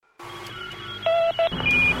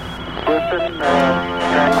Houston,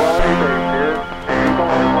 Tranquility Base here. The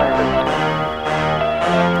Eagle has landed.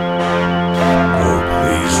 Oh,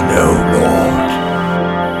 please, no, Lord.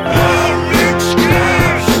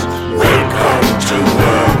 Welcome to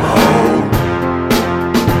Wormhole.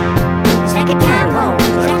 Second time home.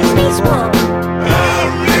 Second space war.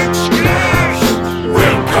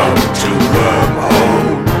 Welcome to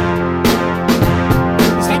Wormhole.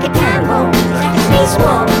 Second time home. Second space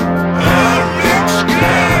war.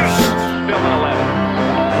 Bill 11.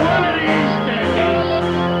 One of these days,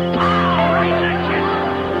 I'll raise a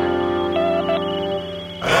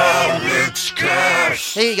kid.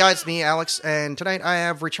 Hey guys, it's me, Alex, and tonight I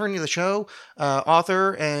have returning to the show,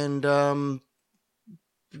 author and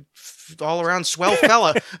all-around swell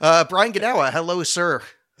fella, Brian Godawa. Hello, sir.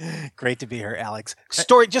 Great to be here, Alex.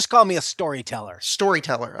 Just call me a storyteller.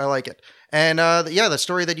 Storyteller, I like it. And the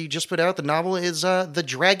story that you just put out, the novel, is The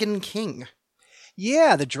Dragon King.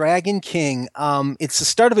 Yeah, The Dragon King. It's the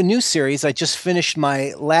start of a new series. I just finished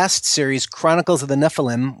my last series, Chronicles of the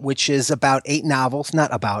Nephilim, which is about 8 novels.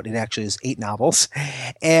 Not about, it actually is 8 novels.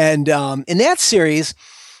 And in that series,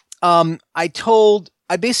 my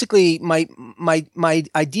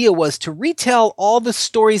idea was to retell all the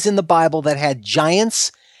stories in the Bible that had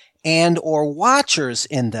giants and or watchers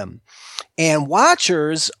in them. And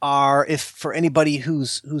watchers are, if for anybody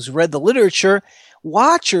who's read the literature,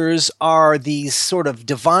 watchers are these sort of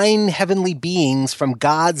divine heavenly beings from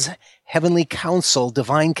God's heavenly council,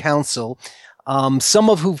 divine council. Some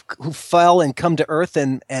of who fell and come to earth,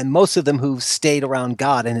 and most of them who've stayed around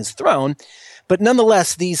God and his throne. But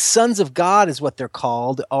nonetheless, these sons of God is what they're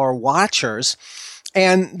called, are watchers.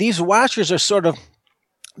 And these watchers are sort of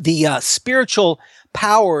the spiritual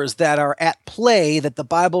powers that are at play that the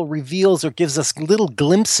Bible reveals or gives us little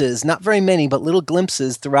glimpses, not very many, but little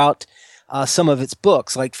glimpses throughout some of its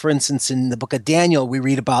books. Like, for instance, in the book of Daniel, we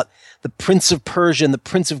read about the prince of Persia and the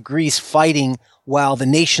prince of Greece fighting while the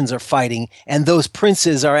nations are fighting. And those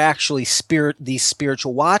princes are actually these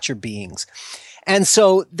spiritual watcher beings. And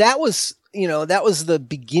so that was the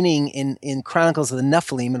beginning in Chronicles of the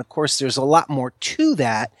Nephilim. And of course, there's a lot more to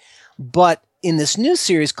that. But in this new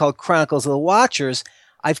series called Chronicles of the Watchers,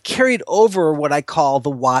 I've carried over what I call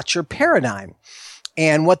the Watcher paradigm.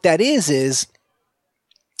 And what that is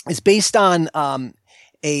based on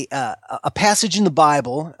a passage in the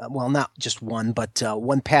Bible. Well, not just one, but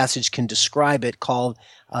one passage can describe it, called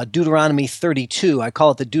Deuteronomy 32. I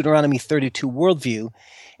call it the Deuteronomy 32 worldview.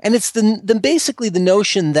 And it's basically the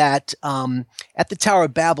notion that at the Tower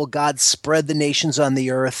of Babel, God spread the nations on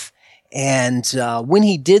the earth. And when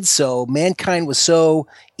he did so, mankind was so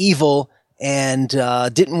evil and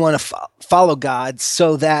didn't want to follow God,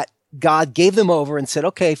 so that God gave them over and said,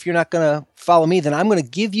 okay, if you're not going to follow me, then I'm going to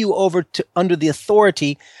give you over to under the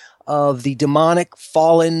authority of the demonic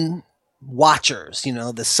fallen watchers,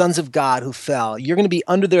 the sons of God who fell. You're going to be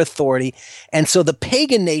under their authority. And so the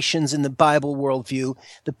pagan nations in the Bible worldview,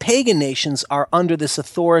 the pagan nations are under this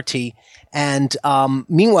authority. And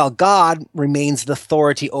meanwhile, God remains the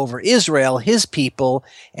authority over Israel, his people.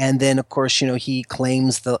 And then, of course, he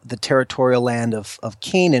claims the territorial land of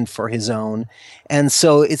Canaan for his own. And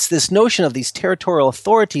so it's this notion of these territorial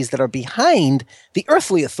authorities that are behind the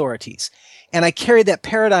earthly authorities. And I carried that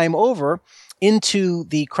paradigm over into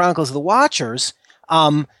the Chronicles of the Watchers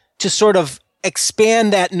to sort of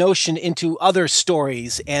expand that notion into other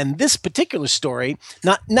stories. And this particular story,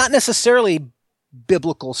 not necessarily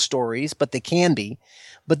biblical stories, but they can be.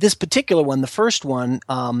 But this particular one, the first one,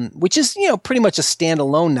 which is, pretty much a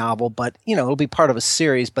standalone novel, but, it'll be part of a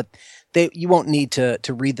series, but you won't need to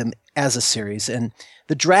read them as a series. And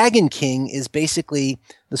The Dragon King is basically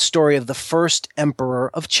the story of the first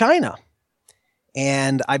emperor of China.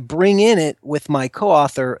 And I bring in it with my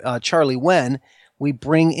co-author, Charlie Wen. We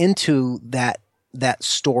bring into that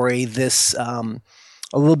story this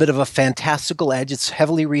a little bit of a fantastical edge. It's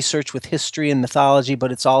heavily researched with history and mythology,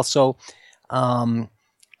 but it's also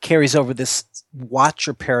carries over this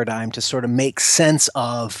watcher paradigm to sort of make sense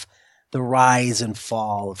of the rise and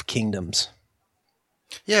fall of kingdoms.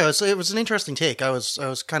 Yeah, it was an interesting take. I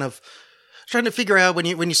was kind of trying to figure out when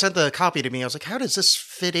you sent the copy to me. I was like, how does this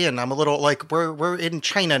fit in? I'm a little like, we're in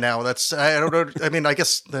China now. I don't know. I mean, I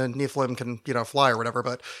guess the Nephilim can fly or whatever.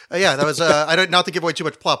 But yeah, that was I don't, not to give away too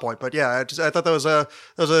much plot point. But yeah, I thought that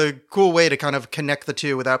was a cool way to kind of connect the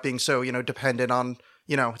two without being so dependent on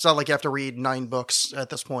It's not like you have to read 9 books at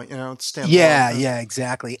this point. It's standalone. Yeah,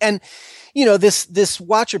 exactly. And this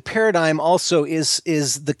Watcher paradigm also is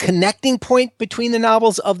the connecting point between the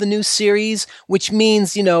novels of the new series, which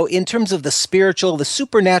means, in terms of the spiritual, the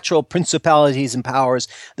supernatural principalities and powers,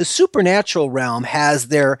 the supernatural realm has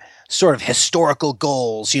their sort of historical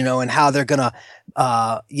goals, and how they're going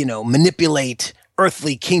to, manipulate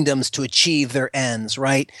earthly kingdoms to achieve their ends,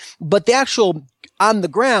 right? But the actual on the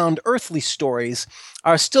ground earthly stories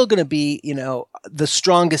are still going to be, the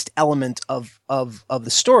strongest element of the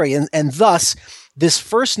story. And thus, this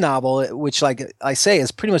first novel, which, like I say,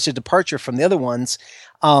 is pretty much a departure from the other ones,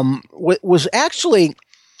 was actually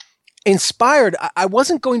inspired. I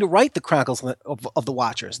wasn't going to write the Chronicles of the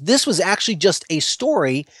Watchers. This was actually just a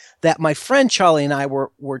story that my friend Charlie and I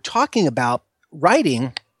were talking about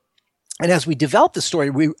writing. And as we developed the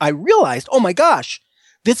story, I realized, oh my gosh,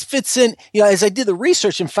 this fits in, as I did the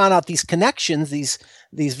research and found out these connections, these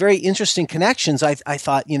very interesting connections, I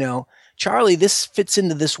thought, Charlie, this fits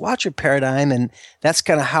into this Watcher paradigm, and that's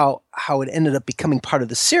kind of how it ended up becoming part of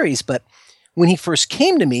the series. But when he first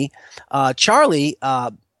came to me, Charlie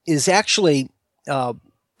is actually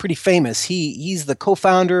pretty famous. He's the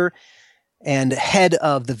co-founder and head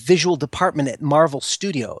of the visual department at Marvel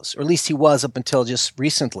Studios, or at least he was up until just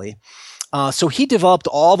recently. So he developed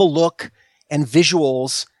all the look and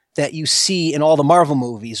visuals that you see in all the Marvel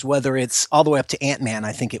movies, whether it's all the way up to Ant-Man,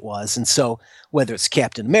 I think it was. And so whether it's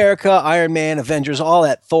Captain America, Iron Man, Avengers, all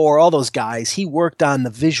that, Thor, all those guys, he worked on the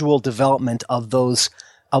visual development of those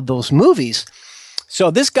movies.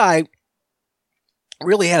 So this guy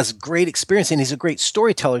really has great experience, and he's a great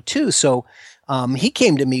storyteller too. So he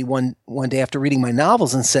came to me one day after reading my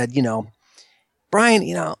novels and said,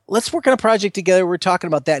 Brian, let's work on a project together. We're talking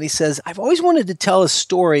about that. And he says, I've always wanted to tell a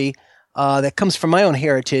story that comes from my own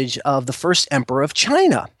heritage of the first emperor of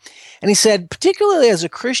China. And he said, particularly as a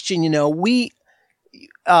Christian,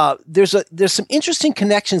 there's some interesting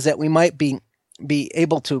connections that we might be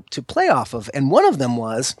able to play off of. And one of them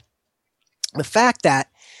was the fact that,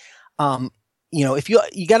 if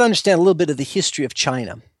you got to understand a little bit of the history of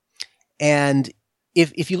China. And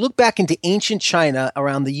if you look back into ancient China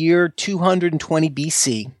around the year 220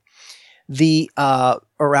 BC,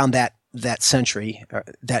 around that century,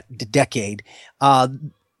 that decade,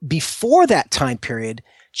 before that time period,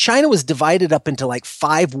 China was divided up into like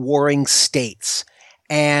 5 warring states.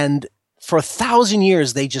 And for 1,000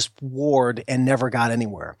 years, they just warred and never got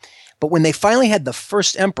anywhere. But when they finally had the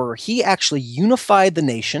first emperor, he actually unified the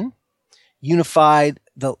nation, unified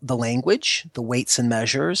the language, the weights and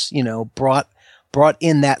measures, brought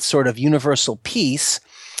in that sort of universal peace.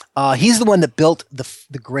 He's the one that built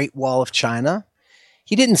the Great Wall of China.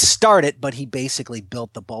 He didn't start it, but he basically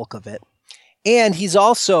built the bulk of it. And he's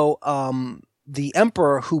also the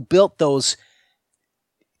emperor who built those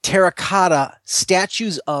terracotta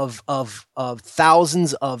statues of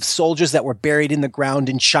thousands of soldiers that were buried in the ground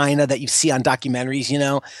in China that you see on documentaries.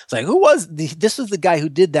 It's like, this was the guy who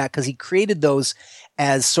did that, because he created those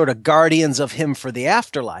as sort of guardians of him for the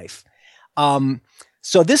afterlife.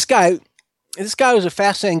 So this guy was a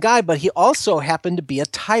fascinating guy, but he also happened to be a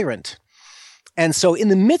tyrant. And so in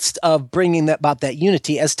the midst of bringing about that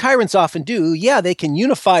unity, as tyrants often do, they can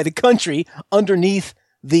unify the country underneath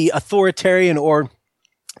the authoritarian or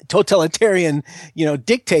totalitarian,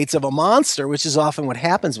 dictates of a monster, which is often what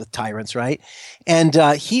happens with tyrants, right? And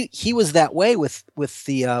he was that way with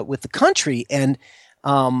the country. And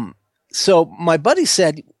so my buddy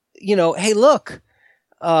said, hey, look,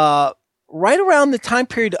 right around the time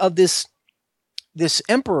period of this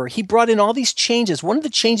emperor, he brought in all these changes. One of the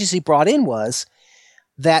changes he brought in was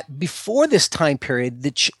that before this time period,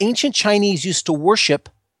 the ancient Chinese used to worship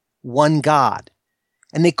one god,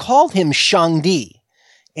 and they called him Shangdi.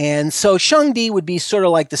 And so Shangdi would be sort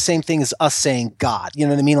of like the same thing as us saying God. You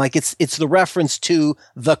know what I mean? Like it's the reference to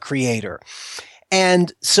the creator.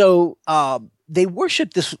 And so they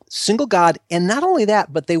worshiped this single god, and not only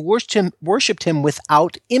that, but they worshipped him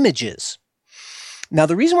without images. Now,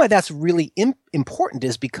 the reason why that's really important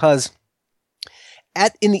is because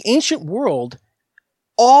in the ancient world,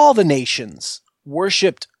 all the nations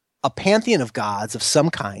worshipped a pantheon of gods of some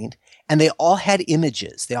kind, and they all had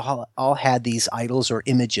images. They all had these idols or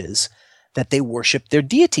images that they worshipped their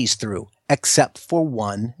deities through, except for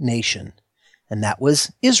one nation, and that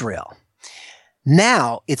was Israel.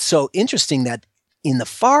 Now, it's so interesting that in the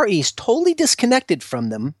Far East, totally disconnected from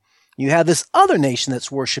them, you have this other nation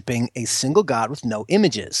that's worshiping a single god with no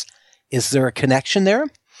images. Is there a connection there?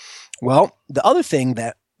 Well, the other thing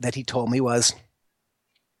that he told me was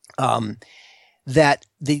that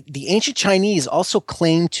the ancient Chinese also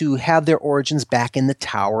claimed to have their origins back in the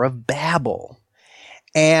Tower of Babel.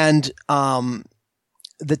 And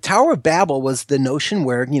the Tower of Babel was the notion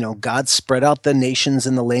where, God spread out the nations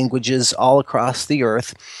and the languages all across the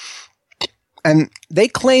earth. And they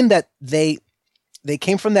claim that they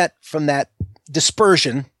came from that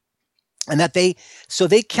dispersion, and that they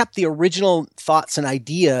kept the original thoughts and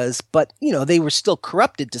ideas, but they were still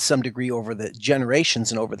corrupted to some degree over the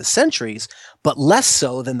generations and over the centuries, but less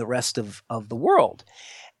so than the rest of the world.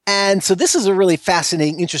 And so this is a really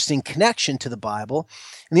fascinating, interesting connection to the Bible.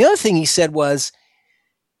 And the other thing he said was,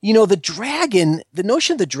 the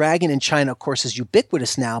notion of the dragon in China, of course, is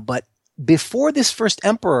ubiquitous now, but before this first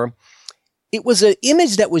emperor, it was an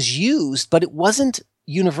image that was used, but it wasn't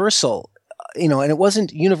universal, and it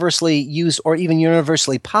wasn't universally used or even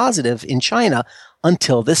universally positive in China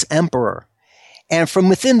until this emperor. And from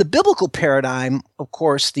within the biblical paradigm, of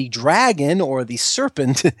course, the dragon or the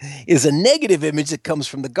serpent is a negative image that comes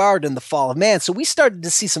from the garden, the fall of man. So we started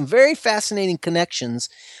to see some very fascinating connections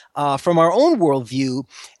from our own worldview.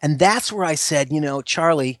 And that's where I said,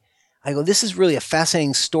 Charlie, I go, this is really a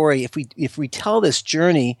fascinating story. If we tell this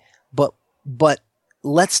journey, but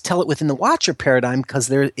let's tell it within the Watcher paradigm,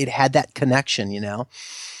 because it had that connection,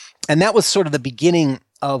 and that was sort of the beginning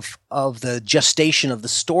of the gestation of the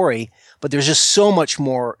story. But there's just so much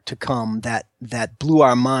more to come that blew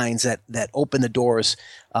our minds, that opened the doors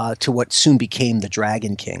to what soon became the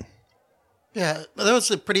Dragon King. Yeah, that was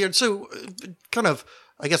a pretty. So, kind of,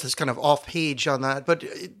 I guess it's kind of off page on that, but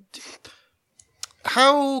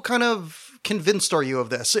how kind of convinced are you of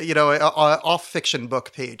this? Off fiction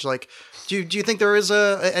book page. Like, do you think there is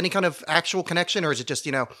any kind of actual connection, or is it just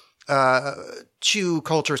two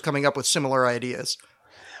cultures coming up with similar ideas?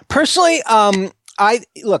 Personally, I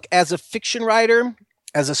look, as a fiction writer,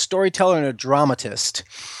 as a storyteller and a dramatist,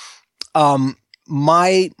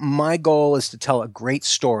 my goal is to tell a great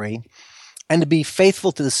story and to be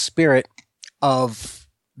faithful to the spirit of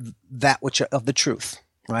of the truth,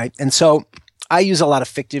 right? And so I use a lot of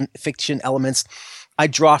fiction elements. I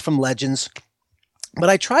draw from legends, but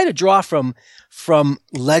I try to draw from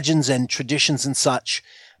legends and traditions and such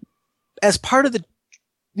as part of the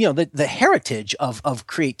heritage of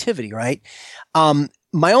creativity, right?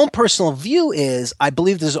 My own personal view is I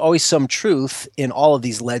believe there's always some truth in all of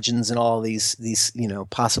these legends and all of these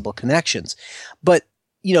possible connections. But,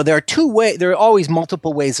 there are always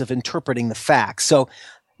multiple ways of interpreting the facts. So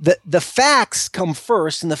the facts come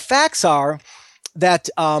first, and the facts are that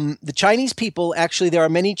the Chinese people, actually, there are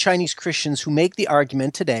many Chinese Christians who make the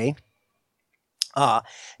argument today.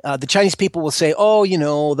 The Chinese people will say,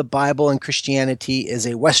 the Bible and Christianity is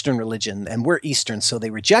a Western religion and we're Eastern, so they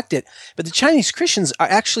reject it. But the Chinese Christians are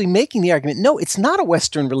actually making the argument, no, it's not a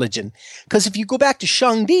Western religion. Because if you go back to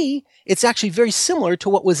Shangdi, it's actually very similar to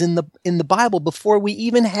what was in the Bible before we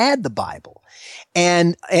even had the Bible.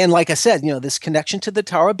 And like I said, this connection to the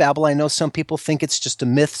Tower of Babel, I know some people think it's just a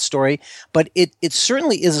myth story, but it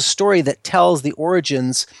certainly is a story that tells the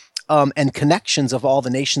origins and connections of all the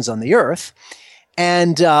nations on the earth.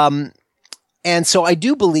 And so I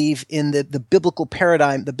do believe in the biblical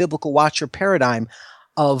paradigm, the biblical Watcher paradigm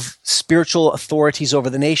of spiritual authorities over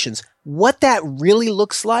the nations. What that really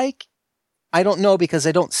looks like, I don't know, because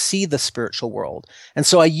I don't see the spiritual world. And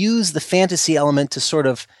so I use the fantasy element to sort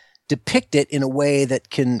of depict it in a way that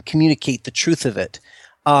can communicate the truth of it.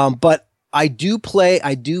 But I do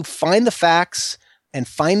find the facts and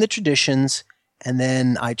find the traditions, and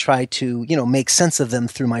then I try to, make sense of them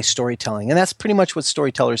through my storytelling. And that's pretty much what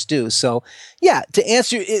storytellers do. So yeah, to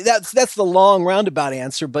answer, that's the long roundabout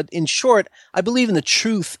answer. But in short, I believe in the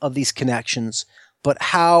truth of these connections, but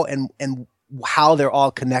how and how they're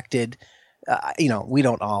all connected, we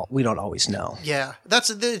don't always know. Yeah, it's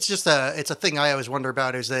a thing I always wonder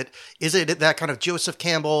about, is it that kind of Joseph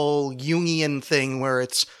Campbell Jungian thing where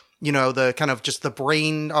it's, the kind of just the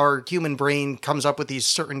brain, our human brain comes up with these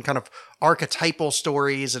certain kind of archetypal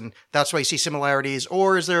stories, and that's why you see similarities?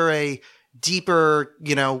 Or is there a deeper,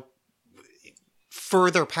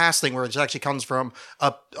 further past thing where it actually comes from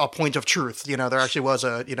a point of truth? There actually was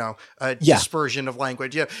a dispersion of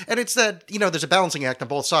language. Yeah. And it's that, there's a balancing act on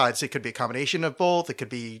both sides. It could be a combination of both. It could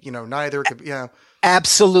be, neither. It could be,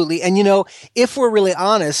 Absolutely. And, if we're really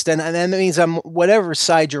honest, and that means I'm whatever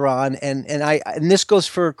side you're on, and this goes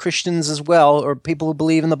for Christians as well, or people who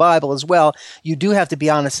believe in the Bible as well, you do have to be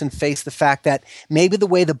honest and face the fact that maybe the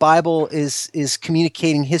way the Bible is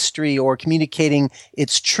communicating history or communicating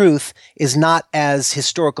its truth is not as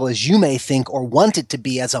historical as you may think or want it to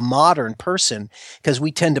be as a modern person, because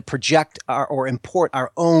we tend to project or import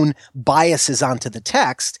our own biases onto the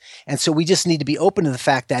text. And so we just need to be open to the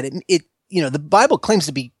fact that the Bible claims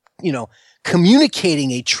to be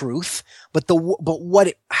communicating a truth, but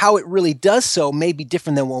how it really does so may be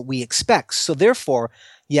different than what we expect. So therefore,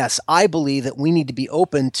 yes, I believe that we need to be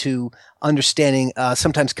open to understanding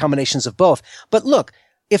sometimes combinations of both. But look,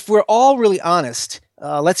 if we're all really honest,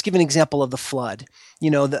 let's give an example of the flood.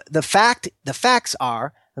 The facts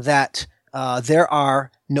are that there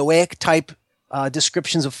are Noahic type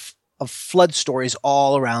descriptions of flood stories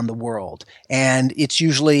all around the world, and it's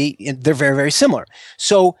usually they're very, very similar.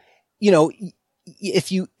 So,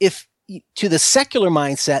 if to the secular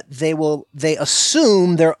mindset, they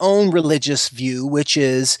assume their own religious view, which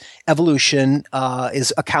is evolution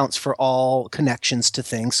accounts for all connections to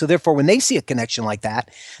things. So therefore, when they see a connection like that,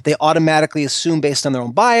 they automatically assume based on their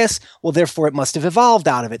own bias, well, therefore it must have evolved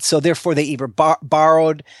out of it. So therefore, they either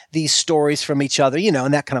borrowed these stories from each other,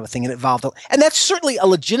 and that kind of a thing, and it evolved. And that's certainly a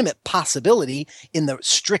legitimate possibility in the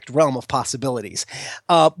strict realm of possibilities.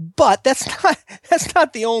 But that's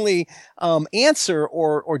not the only answer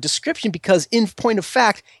or description, because in point of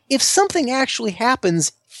fact, if something actually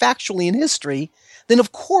happens factually in history, then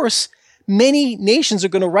of course many nations are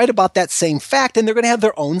going to write about that same fact, and they're going to have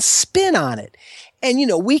their own spin on it. And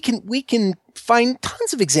we can find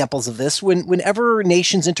tons of examples of this whenever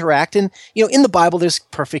nations interact. And in the Bible, there's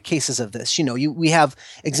perfect cases of this. We have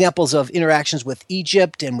examples of interactions with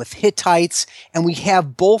Egypt and with Hittites, and we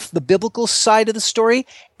have both the biblical side of the story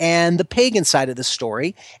and the pagan side of the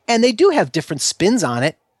story, and they do have different spins on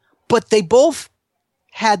it, but they both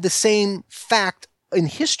had the same fact in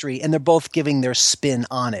history, and they're both giving their spin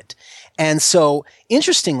on it. And so,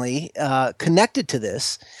 interestingly, connected to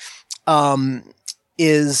this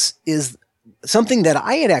is something that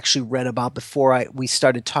I had actually read about before we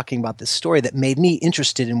started talking about this story that made me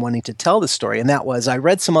interested in wanting to tell the story. And that was, I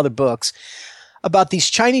read some other books about these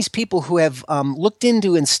Chinese people who have looked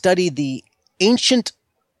into and studied the ancient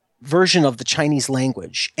version of the Chinese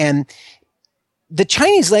language. And the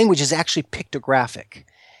Chinese language is actually pictographic.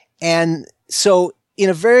 And so in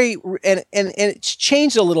a very, and it's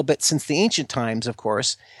changed a little bit since the ancient times, of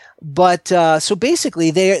course. But so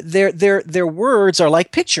basically, their words are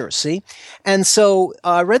like pictures, see? And so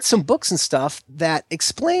I read some books and stuff that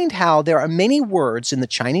explained how there are many words in the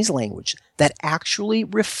Chinese language that actually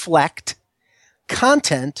reflect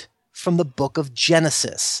content from the book of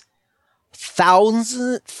Genesis,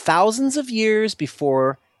 thousands of years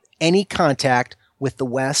before any contact with the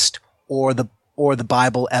West or the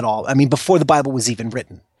Bible at all. I mean, before the Bible was even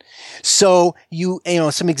written. So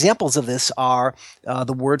some examples of this are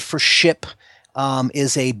the word for ship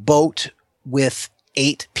is a boat with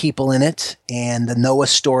 8 people in it, and the Noah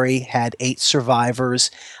story had 8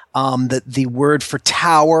 survivors. The word for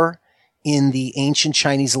tower in the ancient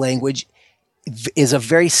Chinese language is a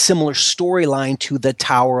very similar storyline to the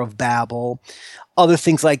Tower of Babel. Other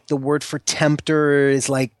things like the word for tempter is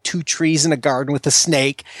like 2 trees in a garden with a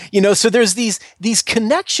snake. So there's these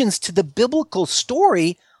connections to the biblical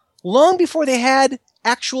story long before they had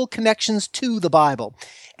actual connections to the Bible.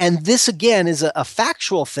 And this, again, is a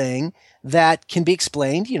factual thing that can be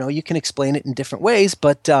explained. You can explain it in different ways,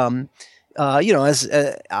 but, I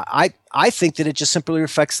think that it just simply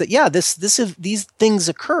reflects that, these things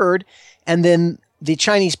occurred, and then the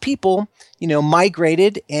Chinese people,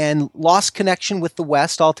 migrated and lost connection with the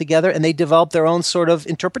West altogether, and they developed their own sort of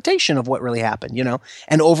interpretation of what really happened,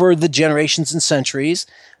 And over the generations and centuries,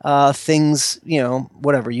 things,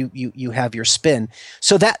 whatever, you have your spin.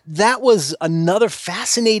 So that was another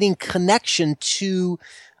fascinating connection to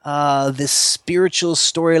this spiritual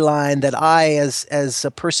storyline that I, as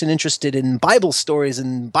a person interested in Bible stories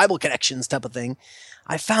and Bible connections type of thing,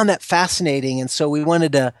 I found that fascinating, and so we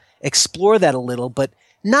wanted to explore that a little, but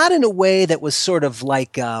not in a way that was sort of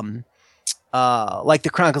like the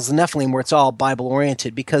Chronicles of Nephilim, where it's all Bible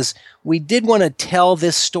oriented, because we did want to tell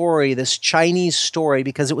this story, this Chinese story,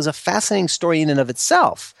 because it was a fascinating story in and of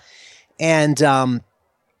itself. And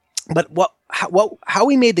but how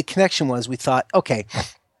we made the connection was, we thought, okay,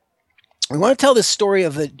 we want to tell this story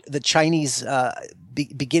of the Chinese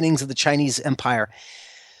beginnings of the Chinese Empire.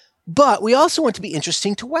 But we also want to be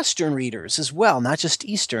interesting to Western readers as well, not just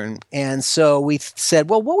Eastern. And so we said,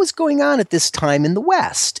 well, what was going on at this time in the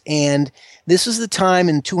West? And this was the time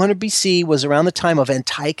in 200 BC, was around the time of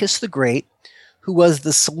Antiochus the Great, who was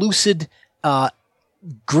the Seleucid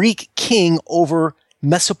Greek king over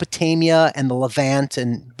Mesopotamia and the Levant,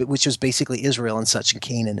 which was basically Israel and such, and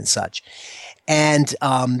Canaan and such. And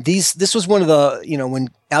this was one of the, when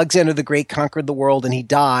Alexander the Great conquered the world and he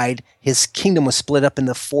died, his kingdom was split up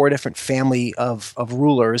into 4 different family of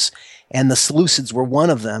rulers, and the Seleucids were one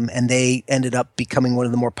of them, and they ended up becoming one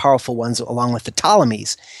of the more powerful ones along with the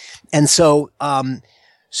Ptolemies. And so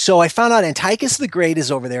So I found out Antiochus the Great is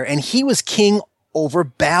over there, and he was king over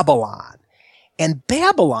Babylon. And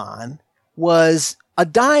Babylon was a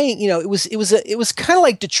dying, it was kind of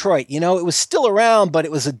like Detroit, it was still around, but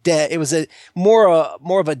it was a more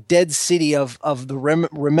of a dead city of the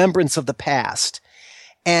remembrance of the past.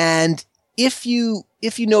 And if you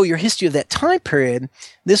know your history of that time period,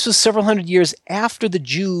 this was several hundred years after the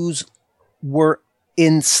Jews were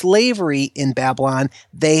in slavery in Babylon.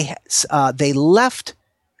 They left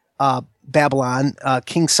Babylon.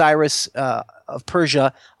 King Cyrus of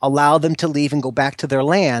Persia allowed them to leave and go back to their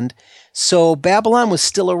land. So Babylon was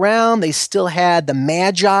still around. They still had the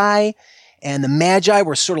Magi, and the Magi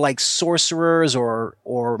were sort of like sorcerers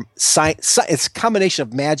or science. It's a combination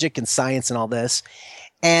of magic and science and all this.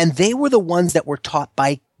 And they were the ones that were taught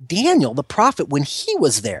by Daniel, the prophet, when he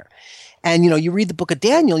was there. And, you read the book of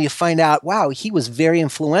Daniel, you find out, wow, he was very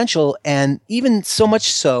influential, and even so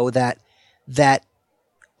much so that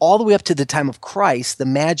all the way up to the time of Christ, the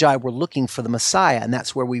Magi were looking for the Messiah. And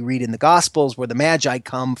that's where we read in the Gospels where the Magi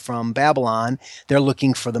come from Babylon. They're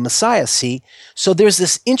looking for the Messiah, see? So there's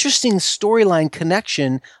this interesting storyline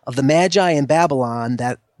connection of the Magi and Babylon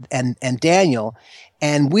and Daniel.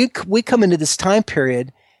 And we come into this time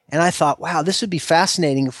period, and I thought, wow, this would be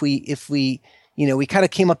fascinating if we we kind of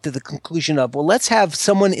came up to the conclusion of, well, let's have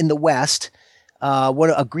someone in the West,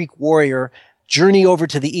 a Greek warrior, journey over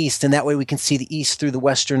to the East, and that way we can see the East through the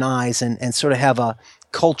Western eyes and sort of have a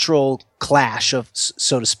cultural clash of,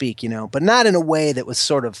 so to speak, but not in a way that was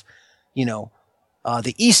sort of,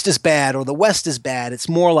 the East is bad or the West is bad. It's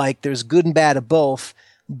more like there's good and bad of both.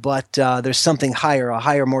 But there's something higher, a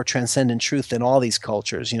higher, more transcendent truth than all these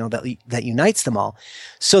cultures, that unites them all.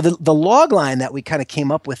 So the log line that we kind of came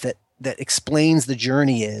up with that explains the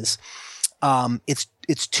journey is,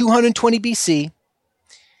 it's 220 BC.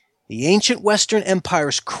 The ancient Western Empire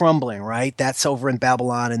is crumbling, right? That's over in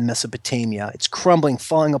Babylon and Mesopotamia. It's crumbling,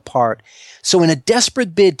 falling apart. So in a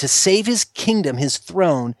desperate bid to save his kingdom, his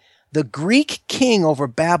throne, the Greek king over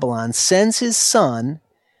Babylon sends his son,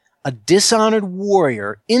 a dishonored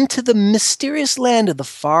warrior, into the mysterious land of the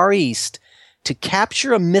Far East to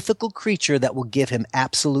capture a mythical creature that will give him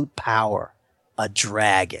absolute power, a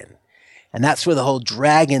dragon. And that's where the whole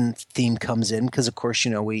dragon theme comes in, because of course,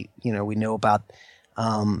 we know about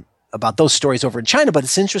those stories over in China, but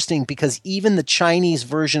it's interesting because even the Chinese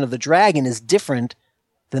version of the dragon is different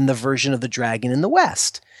than the version of the dragon in the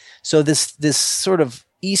West. So this sort of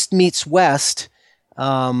East meets West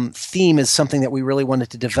theme is something that we really wanted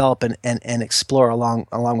to develop and explore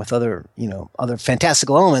along with other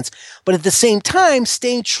fantastical elements, but at the same time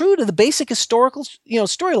staying true to the basic historical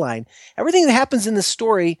storyline. Everything that happens in the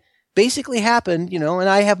story basically happened,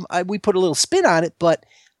 and we put a little spin on it, but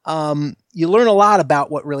you learn a lot about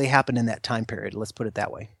what really happened in that time period. Let's put it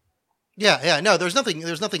that way. Yeah. No, there's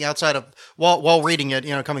nothing outside of while reading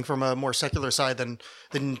it, coming from a more secular side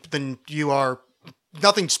than you are.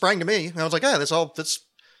 Nothing sprang to me. I was like, this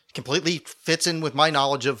completely fits in with my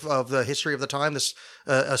knowledge of the history of the time. This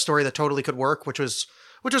a story that totally could work, which was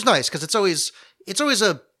nice, because it's always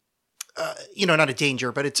a not a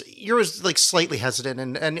danger, but you're always like slightly hesitant,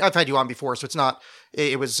 and I've had you on before, so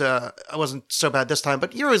I wasn't so bad this time,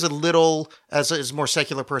 but you're always a little, as a more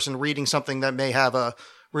secular person reading something that may have a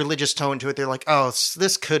religious tone to it, they're like, oh,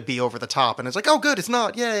 this could be over the top, and it's like, oh, good, it's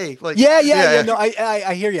not, yay! Like, yeah. No,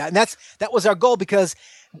 I hear you, and that was our goal, because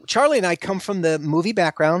Charlie and I come from the movie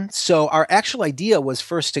background, so our actual idea was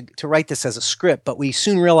first to write this as a script, but we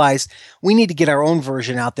soon realized we need to get our own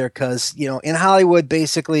version out there, because in Hollywood,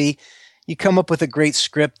 basically, you come up with a great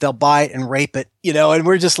script, they'll buy it and rape it, and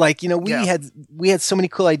we're just like, we had so many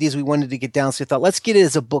cool ideas we wanted to get down. So we thought, let's get it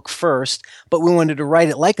as a book first, but we wanted to write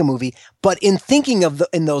it like a movie. But in thinking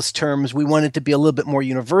in those terms, we wanted to be a little bit more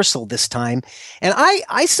universal this time. And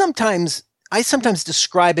I sometimes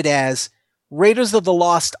describe it as Raiders of the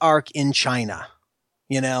Lost Ark in China,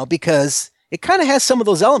 because it kind of has some of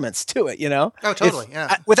those elements to it, Oh, totally,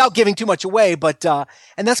 yeah. Without giving too much away, but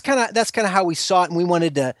and that's kind of how we saw it, and we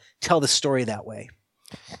wanted to tell the story that way.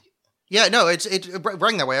 Yeah, no, it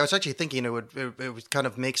rang that way. I was actually thinking it kind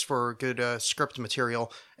of makes for good script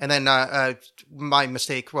material. And then my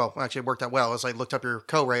mistake, well, actually it worked out well, as I looked up your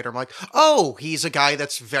co-writer. I'm like, oh, he's a guy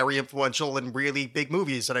that's very influential in really big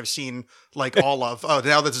movies that I've seen like all of. Oh,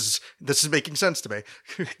 now this is making sense to me.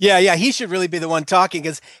 Yeah, he should really be the one talking,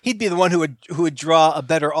 because he'd be the one who would draw a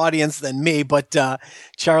better audience than me. But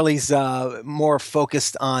Charlie's more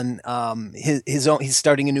focused on his own. He's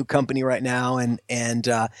starting a new company right now, and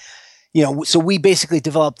so we basically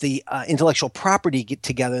developed the intellectual property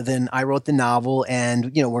together. Then I wrote the novel,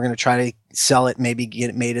 and we're going to try to sell it, maybe get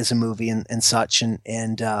it made as a movie and such.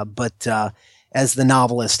 But as the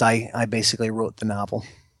novelist, I basically wrote the novel.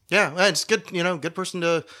 Yeah, it's good. Good person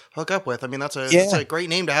to hook up with. I mean, that's a great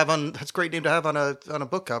name to have on. That's a great name to have on a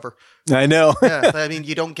book cover. I know. Yeah, I mean,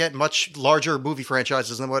 you don't get much larger movie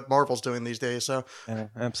franchises than what Marvel's doing these days. So, Yeah,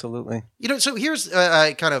 absolutely. So here's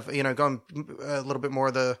kind of going a little bit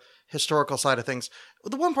more the historical side of things.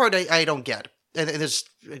 The one part I don't get, and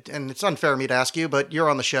it's unfair of me to ask you, but you're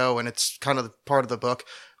on the show, and it's kind of part of the book.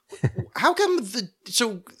 How come the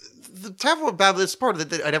Tower of Babel is part of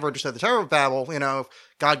the I never understood the Tower of Babel.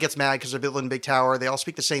 God gets mad because they're building a big tower. They all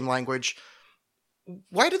speak the same language.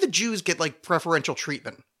 Why do the Jews get like preferential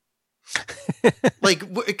treatment?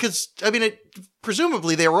 Because I mean,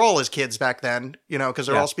 presumably they were all his kids back then. Because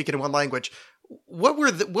they're all speaking in one language. What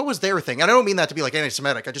was their thing? And I don't mean that to be like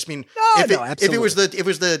anti-Semitic. I just mean if it was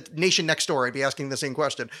the nation next door, I'd be asking the same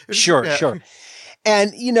question. Sure.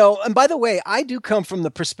 And, and by the way, I do come from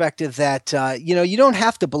the perspective that, you don't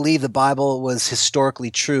have to believe the Bible was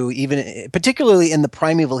historically true, even particularly in the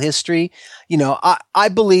primeval history. I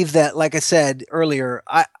believe that, like I said earlier,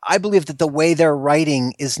 I believe that the way they're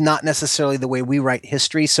writing is not necessarily the way we write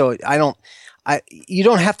history. So you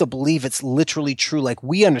don't have to believe it's literally true like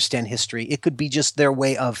we understand history. It could be just their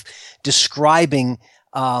way of describing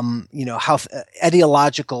how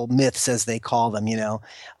ideological myths, as they call them, and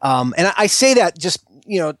I say that just,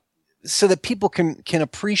 so that people can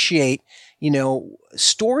appreciate,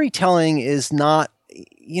 storytelling is not,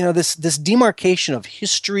 this demarcation of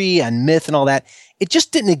history and myth and all that. It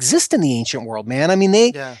just didn't exist in the ancient world, man. I mean,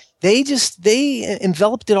 they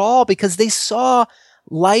enveloped it all because they saw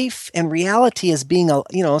life and reality as being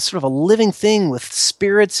sort of a living thing with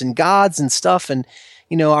spirits and gods and stuff. And,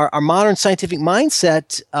 our modern scientific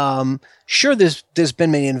mindset, sure, there's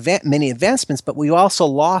been many advancements, but we also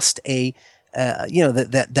lost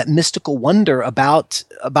that mystical wonder about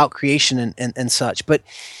creation and such. But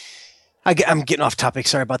I'm getting off topic.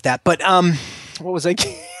 Sorry about that. But what was I?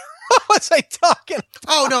 What was I talking about?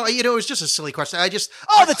 Oh no, it was just a silly question.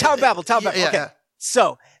 The Tower of Babel. Tower of Babel. Yeah, okay. yeah.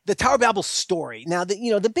 So the Tower of Babel story. Now,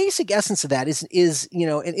 the basic essence of that is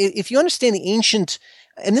and if you understand the ancient.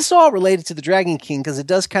 And this is all related to the Dragon King because it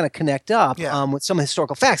does kind of connect up with some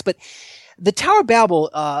historical facts. But the Tower of Babel,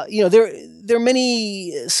 there are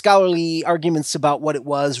many scholarly arguments about what it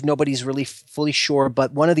was. Nobody's really fully sure,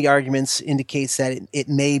 but one of the arguments indicates that it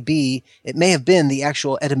may have been the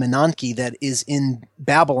actual Etemenanke that is in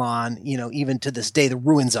Babylon, even to this day, the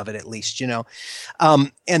ruins of it at least,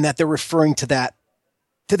 and that they're referring to that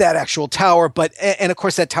actual tower. But and of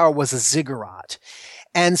course that tower was a ziggurat.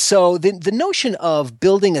 And so the notion of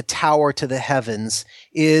building a tower to the heavens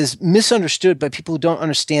is misunderstood by people who don't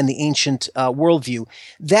understand the ancient worldview.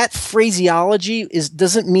 That phraseology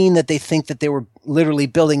doesn't mean that they think that they were literally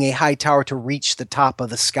building a high tower to reach the top of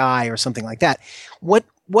the sky or something like that. What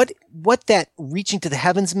that reaching to the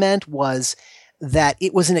heavens meant was that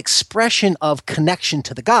it was an expression of connection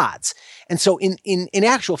to the gods. And so in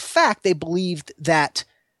actual fact, they believed that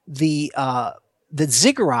the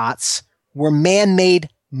ziggurats were man-made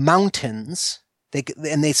mountains.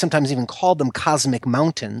 They sometimes even called them cosmic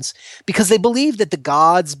mountains because they believed that the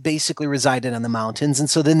gods basically resided on the mountains. And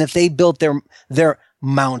so then if they built their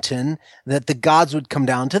mountain, that the gods would come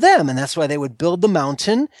down to them. And that's why they would build the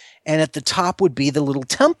mountain. And at the top would be the little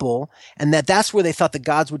temple. And that's where they thought the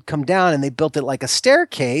gods would come down. And they built it like a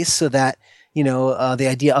staircase so that, the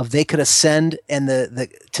idea of they could ascend and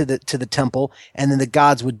to the temple, and then the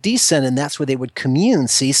gods would descend, and that's where they would commune.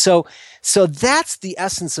 See, so that's the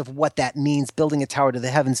essence of what that means. Building a tower to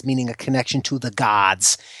the heavens, meaning a connection to the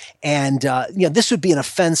gods, and this would be an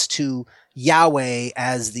offense to Yahweh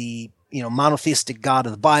as the monotheistic God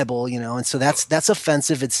of the Bible. And so that's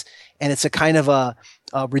offensive. It's a kind of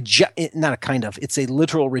it's a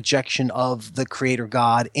literal rejection of the Creator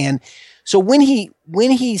God. And so when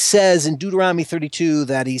he says in Deuteronomy 32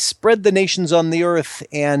 that he spread the nations on the earth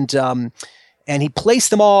and he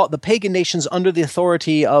placed them all, the pagan nations, under the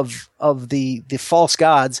authority of the false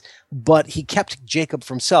gods, but he kept Jacob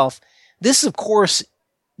for himself. This, of course,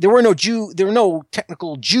 there were no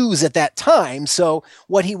technical Jews at that time. So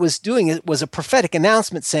what he was doing was a prophetic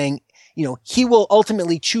announcement saying, he will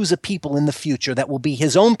ultimately choose a people in the future that will be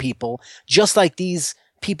his own people, just like these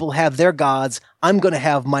people have their gods. I'm going to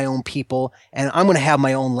have my own people, and I'm going to have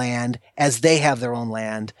my own land as they have their own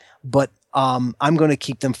land. But I'm going to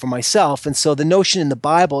keep them for myself. And so the notion in the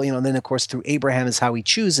Bible, and then of course through Abraham is how he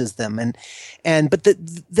chooses them. But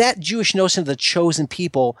that Jewish notion of the chosen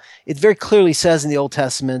people, it very clearly says in the Old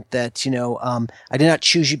Testament that, I did not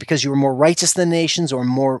choose you because you were more righteous than the nations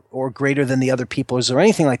or greater than the other peoples or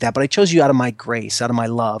anything like that. But I chose you out of my grace, out of my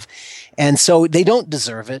love. And so they don't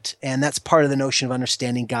deserve it. And that's part of the notion of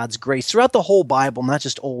understanding God's grace throughout the whole Bible, not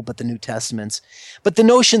just Old, but the New Testaments. But the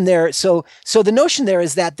notion there, so the notion there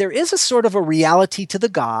is that there is a sort of a reality to the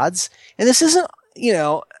gods. And this isn't,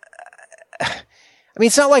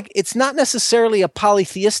 it's not necessarily a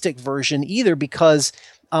polytheistic version either, because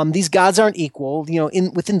these gods aren't equal.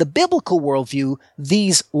 Within the biblical worldview,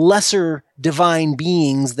 these lesser divine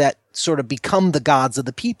beings that sort of become the gods of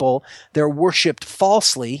the people, they're worshipped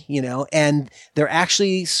falsely, and they're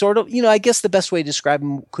actually sort of, I guess the best way to describe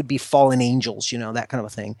them could be fallen angels, that kind of a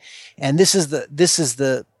thing. And this is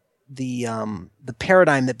the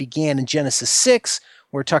paradigm that began in Genesis 6,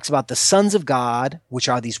 where it talks about the sons of God, which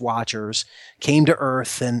are these watchers, came to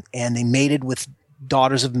earth and they mated with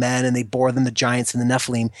daughters of men, and they bore them the giants and the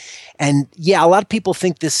Nephilim. And yeah, a lot of people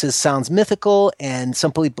think this sounds mythical, and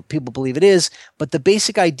some people believe it is, but the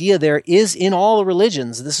basic idea there is in all the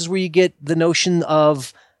religions. This is where you get the notion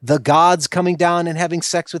of the gods coming down and having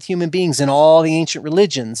sex with human beings in all the ancient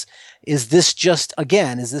religions. Is this just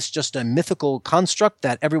a mythical construct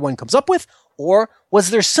that everyone comes up with? Or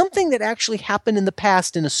was there something that actually happened in the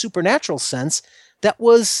past in a supernatural sense that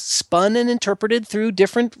was spun and interpreted through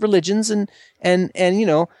different religions so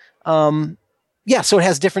it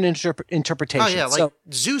has different interpretations. Oh yeah, so,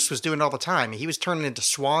 Zeus was doing it all the time. He was turning into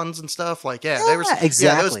swans and stuff.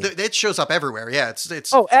 Exactly. It shows up everywhere. Yeah, it's.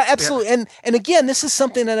 Absolutely. Yeah. And again, this is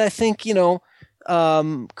something that I think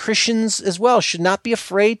Christians as well should not be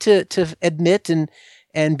afraid to admit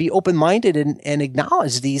and be open-minded and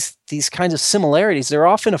acknowledge these kinds of similarities. They're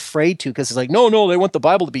often afraid to, because it's like, no, they want the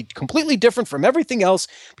Bible to be completely different from everything else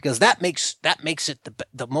because that makes it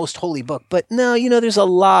the most holy book. But no, there's a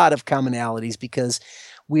lot of commonalities because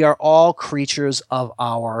we are all creatures of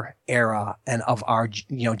our era and of our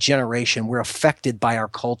generation. We're affected by our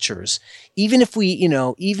cultures. Even if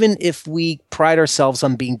we pride ourselves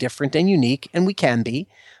on being different and unique, and we can be,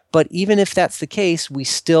 but even if that's the case, we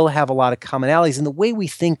still have a lot of commonalities in the way we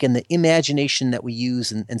think and the imagination that we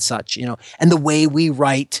use and such, and the way we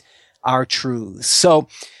write our truths. So,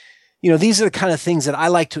 these are the kind of things that I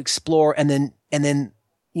like to explore and then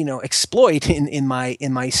exploit in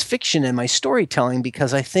my fiction and my storytelling,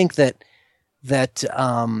 because I think that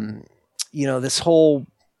this whole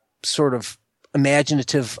sort of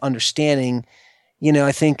imaginative understanding,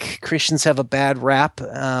 I think Christians have a bad rap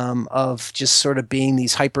of just sort of being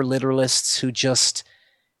these hyper literalists who just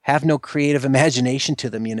have no creative imagination to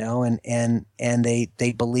them, and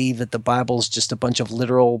they believe that the Bible's just a bunch of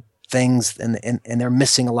literal things, and they're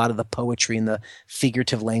missing a lot of the poetry and the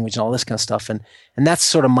figurative language and all this kind of stuff. And that's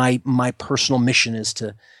sort of my personal mission, is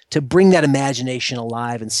to bring that imagination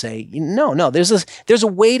alive and say, no, there's a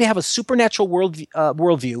way to have a supernatural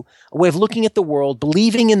worldview, a way of looking at the world,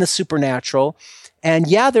 believing in the supernatural. And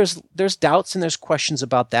yeah, there's doubts and there's questions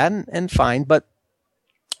about that, and fine, but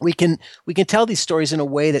we can tell these stories in a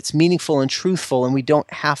way that's meaningful and truthful, and we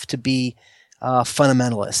don't have to be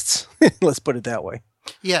fundamentalists. Let's put it that way.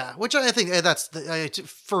 Yeah, which I think that's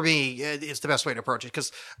for me is the best way to approach it,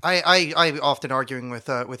 because I often arguing with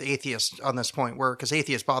atheists on this point, because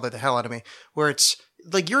atheists bother the hell out of me, where it's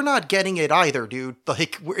like, you're not getting it either, dude.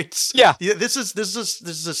 Like, this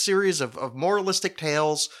is a series of moralistic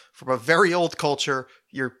tales from a very old culture.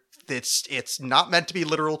 It's not meant to be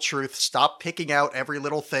literal truth. Stop picking out every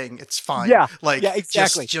little thing. It's fine. Yeah,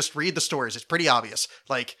 exactly. Just read the stories. It's pretty obvious.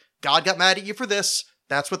 Like, God got mad at you for this.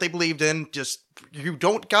 That's what they believed in. Just, you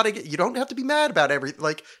don't have to be mad about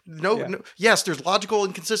yes, there's logical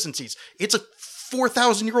inconsistencies. It's a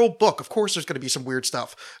 4,000-year-old book. Of course there's going to be some weird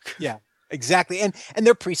stuff. Yeah, exactly. And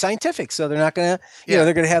they're pre-scientific, so they're not going to,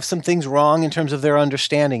 they're going to have some things wrong in terms of their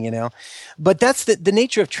understanding, But that's the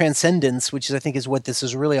nature of transcendence, which I think is what this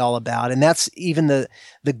is really all about. And that's even the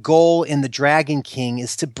goal in The Dragon King,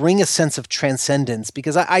 is to bring a sense of transcendence,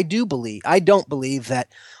 because I don't believe that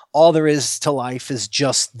all there is to life is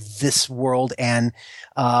just this world and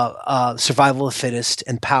survival of the fittest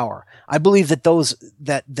and power. I believe that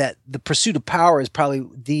that the pursuit of power is probably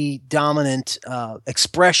the dominant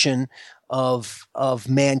expression of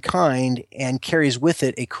mankind, and carries with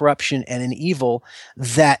it a corruption and an evil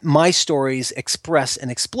that my stories express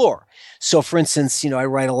and explore. So, for instance, I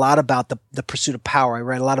write a lot about the pursuit of power. I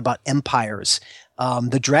write a lot about empires.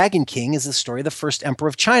 The Dragon King is the story of the first emperor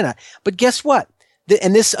of China. But guess what?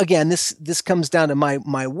 And this, again, this comes down to my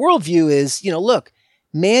worldview is, look,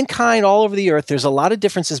 mankind all over the earth, there's a lot of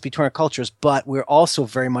differences between our cultures, but we're also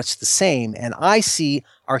very much the same. And I see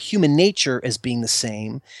our human nature as being the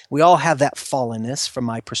same. We all have that fallenness from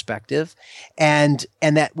my perspective, and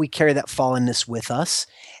that we carry that fallenness with us.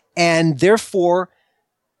 And therefore,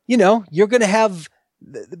 you're going to have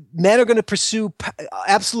men are going to pursue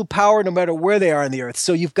absolute power no matter where they are on the earth.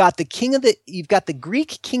 So you've got the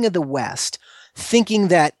Greek king of the West thinking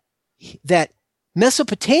that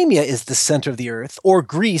Mesopotamia is the center of the earth, or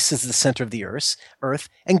Greece is the center of the earth.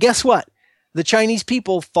 And guess what? The Chinese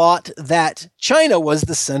people thought that China was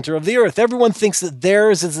the center of the earth. Everyone thinks that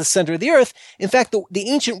theirs is the center of the earth. In fact, the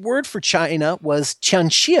ancient word for China was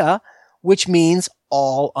Qianxia, which means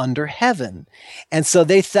all under heaven. And so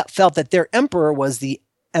they felt that their emperor was the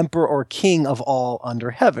emperor or king of all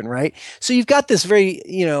under heaven, right? So you've got this very,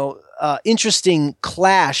 interesting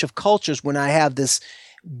clash of cultures when I have this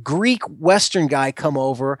Greek Western guy come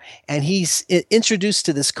over and he's introduced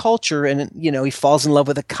to this culture, and, he falls in love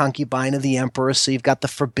with a concubine of the emperor. So you've got the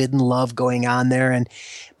forbidden love going on there.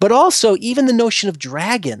 But also even the notion of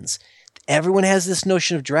dragons. Everyone has this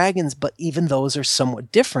notion of dragons, but even those are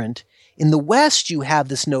somewhat different. In the West, you have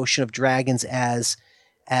this notion of dragons as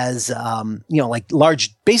like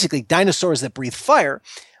large, basically dinosaurs that breathe fire.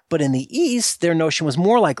 But in the East, their notion was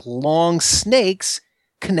more like long snakes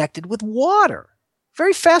connected with water.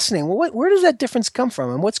 Very fascinating. Well, where does that difference come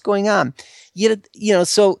from, and what's going on? Yet,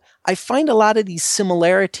 so I find a lot of these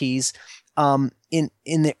similarities in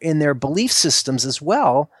their belief systems as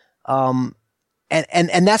well. And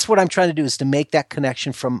that's what I'm trying to do, is to make that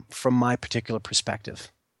connection from my particular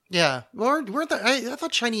perspective. Yeah. Well, I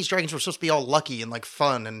thought Chinese dragons were supposed to be all lucky and like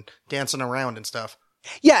fun and dancing around and stuff.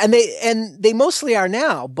 Yeah, and they mostly are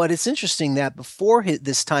now, but it's interesting that before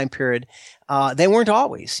this time period, they weren't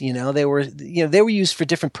always. They were used for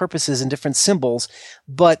different purposes and different symbols,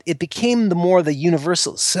 but it became the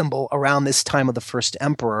universal symbol around this time of the first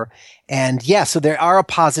emperor. And so they are a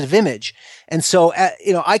positive image. And so,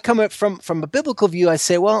 I come at from a biblical view. I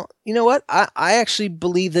say, well, you know what? I actually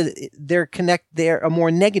believe that they're a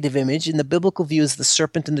more negative image. In the biblical view, is the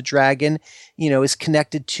serpent and the dragon, is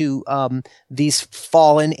connected to these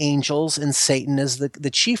fallen angels, and Satan is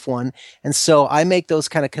the chief one. And so I make those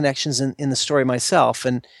kind of connections in the story myself.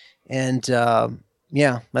 And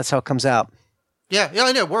that's how it comes out. Yeah,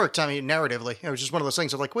 I know it worked. I mean, narratively, it was just one of those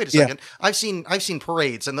things of like, wait a second, I've seen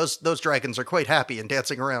parades, and those dragons are quite happy and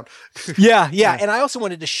dancing around. Yeah. And I also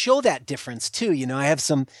wanted to show that difference too. I have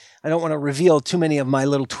I don't want to reveal too many of my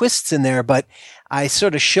little twists in there, but I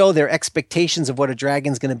sort of show their expectations of what a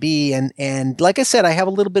dragon's going to be. And like I said, I have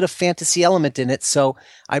a little bit of fantasy element in it. So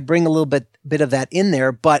I bring a little bit of that in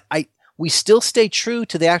there, but we still stay true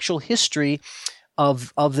to the actual history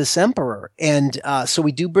of this emperor. And so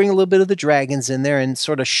we do bring a little bit of the dragons in there and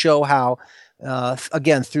sort of show how,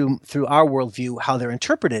 again, through our worldview, how they're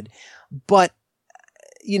interpreted. But,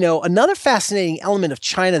 another fascinating element of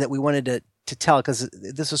China that we wanted to tell, because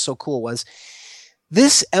this was so cool, was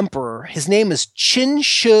this emperor, his name is Qin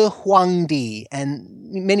Shi Huangdi, and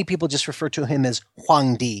many people just refer to him as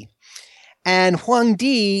Huangdi. And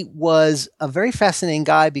Huangdi was a very fascinating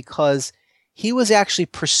guy because he was actually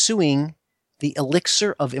pursuing the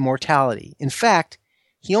elixir of immortality. In fact,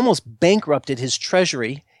 he almost bankrupted his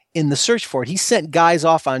treasury in the search for it. He sent guys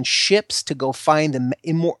off on ships to go find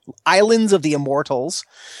the islands of the immortals,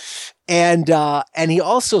 and he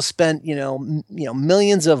also spent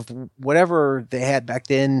millions of whatever they had back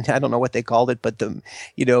then. I don't know what they called it, but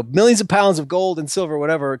millions of pounds of gold and silver,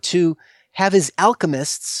 whatever, to have his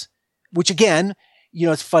alchemists. Which again,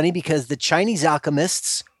 it's funny because the Chinese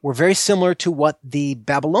alchemists were very similar to what the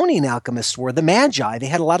Babylonian alchemists were, the Magi. They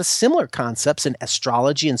had a lot of similar concepts in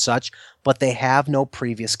astrology and such, but they have no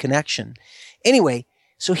previous connection. Anyway,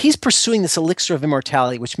 so he's pursuing this elixir of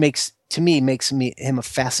immortality, which makes him a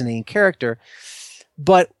fascinating character.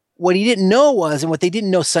 But what he didn't know was, and what they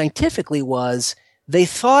didn't know scientifically was, they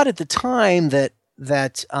thought at the time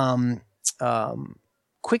that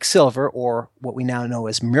quicksilver, or what we now know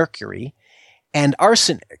as mercury, and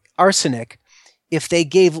arsenic, if they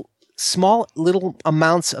gave small little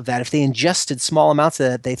amounts of that, if they ingested small amounts of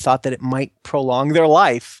that, they thought that it might prolong their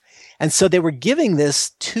life. And so they were giving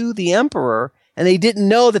this to the emperor, and they didn't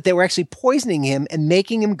know that they were actually poisoning him and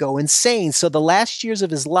making him go insane. So the last years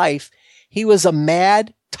of his life, he was a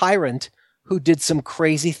mad tyrant who did some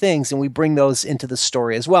crazy things, and we bring those into the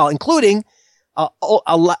story as well, including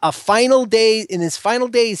a final day. In his final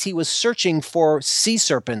days, he was searching for sea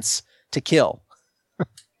serpents to kill.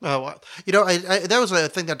 Oh, well, that was a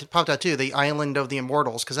thing that popped out too, the Island of the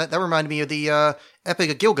Immortals, because that reminded me of the Epic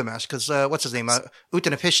of Gilgamesh, because what's his name?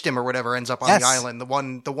 Utanapishtim or whatever ends up on the island,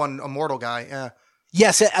 the one immortal guy. Yeah.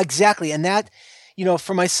 Yes, exactly. And that,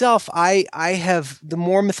 for myself, I have, the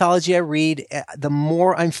more mythology I read, the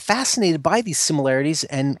more I'm fascinated by these similarities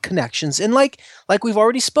and connections. And like we've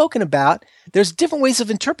already spoken about, there's different ways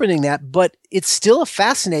of interpreting that, but it's still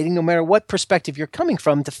fascinating, no matter what perspective you're coming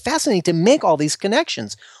from, it's fascinating to make all these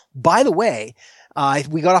connections. By the way,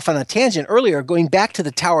 we got off on a tangent earlier, going back to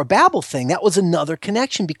the Tower of Babel thing. That was another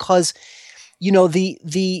connection because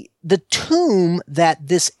the tomb that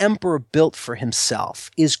this emperor built for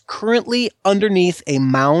himself is currently underneath a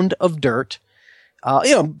mound of dirt.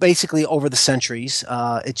 Basically over the centuries,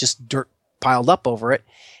 it's just dirt piled up over it,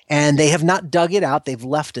 and they have not dug it out. They've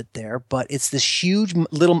left it there, but it's this huge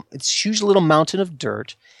little mountain of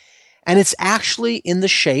dirt, and it's actually in the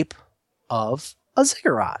shape of a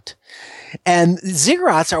ziggurat. And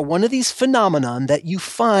ziggurats are one of these phenomenon that you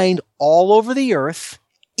find all over the earth,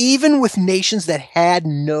 even with nations that had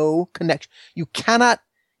no connection. You cannot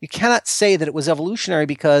say that it was evolutionary,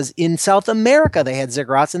 because in South America they had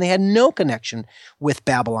ziggurats and they had no connection with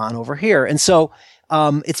Babylon over here. And so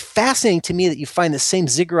it's fascinating to me that you find the same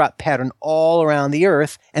ziggurat pattern all around the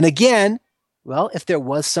earth. And again, well, if there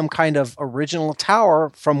was some kind of original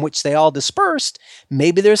tower from which they all dispersed,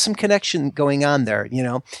 maybe there's some connection going on there.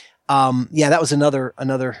 That was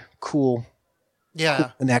another cool. Yeah.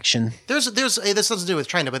 Cool connection. There's this doesn't do with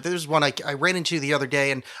China, but there's one I ran into the other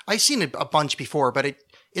day, and I've seen it a bunch before, but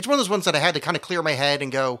it's one of those ones that I had to kind of clear my head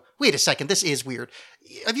and go, wait a second, this is weird.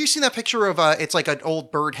 Have you seen that picture of it's like an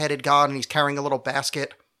old bird-headed god, and he's carrying a little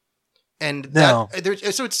basket? And no.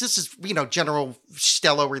 So this is general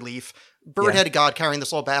stello relief. Bird-headed god carrying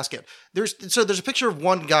this little basket. There's a picture of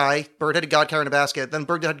one guy, bird-headed god carrying a basket, then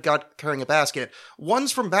bird-headed god carrying a basket.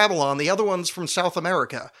 One's from Babylon, the other one's from South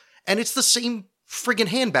America, and it's the same friggin'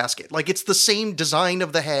 handbasket. Like, it's the same design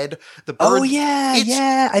of the head. The bird. Oh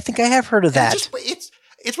yeah. I think I have heard of that.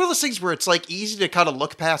 It's one of those things where it's like easy to kind of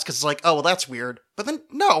look past because it's like, oh well, that's weird. But then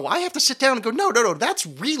no, I have to sit down and go, no, that's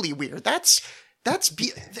really weird.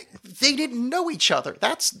 They didn't know each other.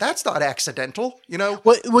 That's not accidental,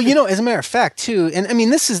 Well, as a matter of fact, too, and I mean,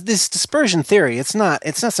 this dispersion theory. It's not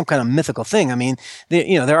some kind of mythical thing. I mean,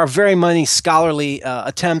 there are very many scholarly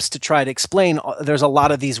attempts to try to explain. There's a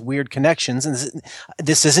lot of these weird connections, and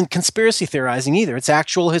this isn't conspiracy theorizing either. It's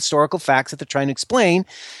actual historical facts that they're trying to explain.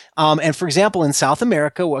 And for example, in South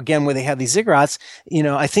America, again, where they have these ziggurats,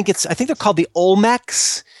 I think they're called the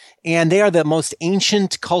Olmecs. And they are the most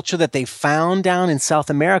ancient culture that they found down in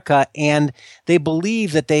South America. And they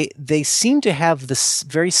believe that they seem to have this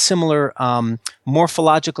very similar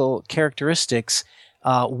morphological characteristics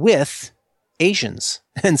with Asians.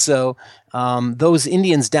 And so those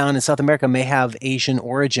Indians down in South America may have Asian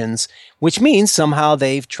origins, which means somehow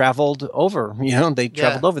they've traveled over,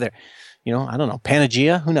 traveled over there. I don't know,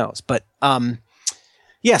 Pangaea, who knows? But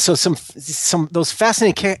yeah, so some those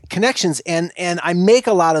fascinating connections, and I make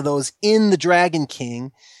a lot of those in the Dragon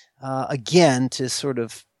King, again, to sort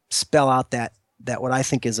of spell out that what I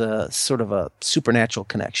think is a sort of a supernatural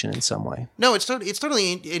connection in some way. No, it's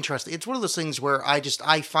totally interesting. It's one of those things where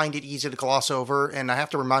I find it easy to gloss over, and I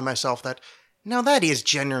have to remind myself that, now that is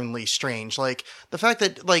genuinely strange. Like, the fact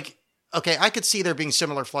that, like, okay, I could see there being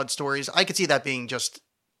similar flood stories. I could see that being just...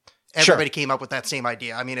 Everybody came up with that same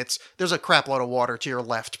idea. I mean, there's a crap load of water to your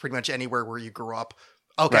left, pretty much anywhere where you grew up.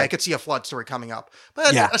 Okay, right. I could see a flood story coming up.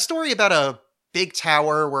 But a story about a big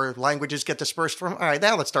tower where languages get dispersed from, all right,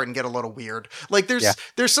 now let's start and get a little weird. Like,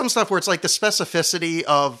 there's some stuff where it's like the specificity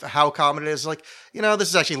of how common it is. Like, this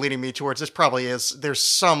is actually leading me towards, there's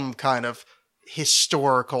some kind of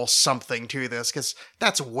historical something to this, because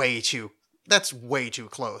that's way too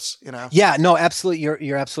close, Yeah, no, absolutely.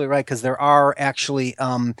 You're absolutely right, because there are actually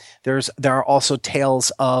there are also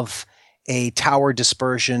tales of a tower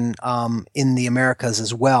dispersion in the Americas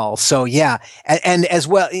as well. So yeah, and as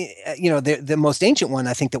well, the most ancient one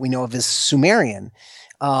I think that we know of is Sumerian,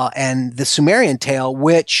 and the Sumerian tale,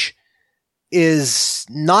 which is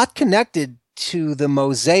not connected to the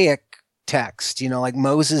Mosaic text. Like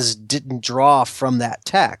Moses didn't draw from that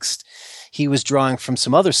text. He was drawing from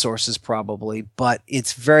some other sources probably, but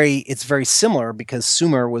it's very similar, because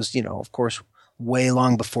Sumer was, of course, way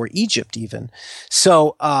long before Egypt even.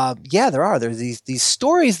 So, there's these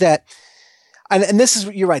stories that, and this is,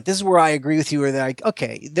 you're right, this is where I agree with you, where they're like,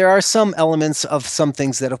 okay, there are some elements of some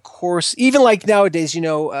things that, of course, even like nowadays,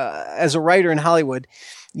 as a writer in Hollywood,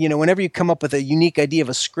 whenever you come up with a unique idea of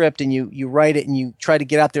a script and you write it and you try to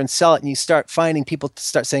get out there and sell it, and you start finding people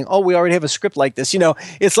start saying, oh, we already have a script like this,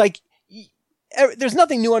 it's like, there's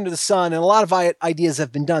nothing new under the sun, and a lot of ideas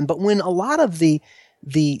have been done. But when a lot of the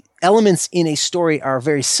elements in a story are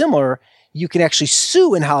very similar, you can actually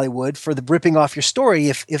sue in Hollywood for the ripping off your story.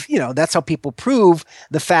 If that's how people prove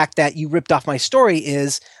the fact that you ripped off my story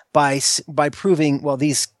is by proving, well,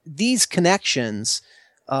 these connections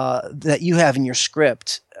that you have in your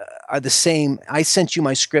script are the same. I sent you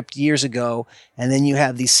my script years ago, and then you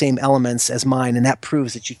have these same elements as mine, and that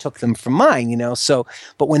proves that you took them from mine. So,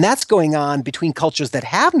 but when that's going on between cultures that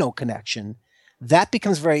have no connection, that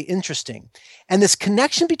becomes very interesting. And this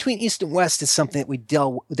connection between East and West is something that we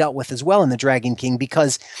dealt with as well in The Dragon King,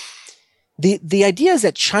 because the idea is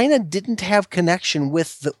that China didn't have connection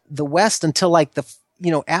with the West until like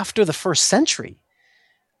after the first century,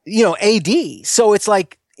 AD. So it's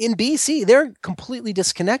like in BC, they're completely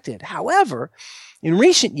disconnected. However, in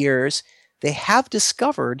recent years, they have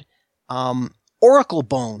discovered oracle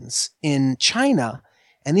bones in China.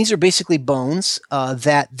 And these are basically bones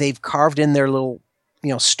that they've carved in their little,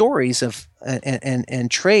 stories of and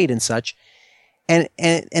trade and such, and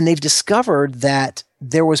they've discovered that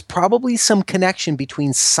there was probably some connection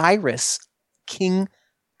between Cyrus, king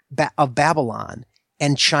of Babylon,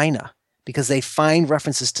 and China, because they find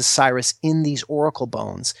references to Cyrus in these oracle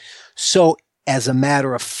bones. So, as a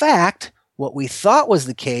matter of fact, what we thought was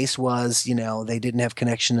the case was, they didn't have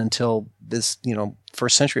connection until this,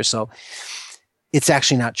 first century or so. It's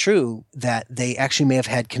actually not true, that they actually may have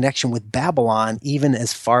had connection with Babylon even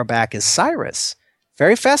as far back as Cyrus.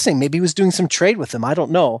 Very fascinating. Maybe he was doing some trade with them. I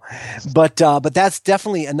don't know, but that's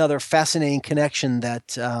definitely another fascinating connection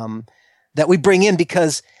that we bring in,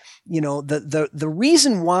 because the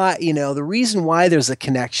reason why there's a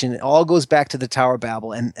connection, it all goes back to the Tower of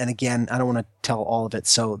Babel, and again, I don't want to tell all of it,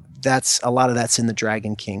 so a lot of that's in the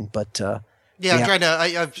Dragon King, but. Yeah, I'm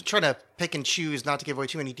trying to pick and choose not to give away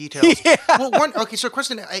too many details. Yeah. Well, so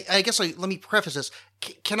question, I guess let me preface this.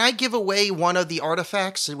 Can I give away one of the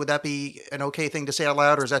artifacts? Would that be an okay thing to say out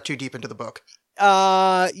loud, or is that too deep into the book?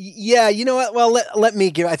 Yeah, you know what? Well, let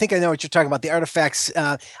me give, I think I know what you're talking about. The artifacts.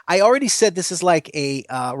 I already said this is like a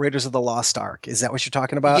Raiders of the Lost Ark. Is that what you're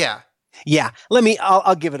talking about? Yeah. Yeah,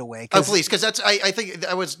 I'll give it away. Oh, please, because I think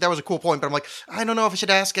that was a cool point, but I'm like, I don't know if I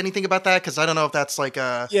should ask anything about that, because I don't know if that's like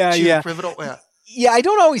too pivotal. Yeah, I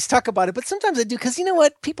don't always talk about it, but sometimes I do, because you know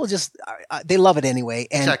what? People just they love it anyway.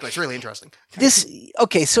 And exactly, it's really interesting. So this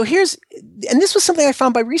was something I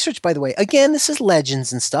found by research, by the way. Again, this is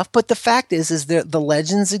legends and stuff, but the fact is the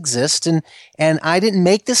legends exist, and I didn't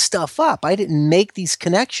make this stuff up. I didn't make these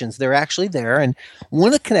connections. They're actually there, and one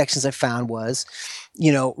of the connections I found was,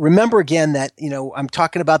 remember again that, I'm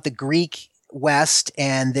talking about the Greek West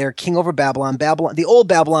and their king over Babylon. The old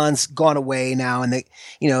Babylon's gone away now, and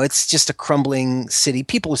it's just a crumbling city.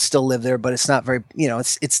 People still live there, but it's not very,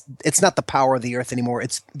 it's not the power of the earth anymore.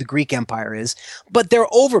 It's the Greek Empire is, but they're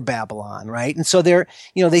over Babylon, right? And so they're,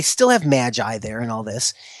 they still have magi there and all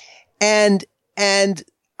this. And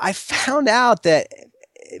I found out that,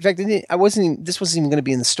 in fact, this wasn't even going to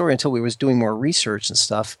be in the story until we was doing more research and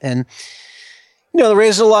stuff. And the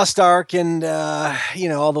Raiders of the Lost Ark, and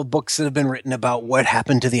all the books that have been written about what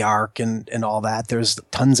happened to the Ark and all that. There's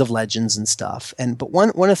tons of legends and stuff. But one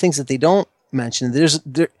of the things that they don't mention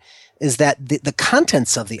is that the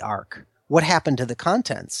contents of the Ark. What happened to the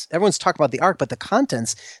contents? Everyone's talking about the Ark, but the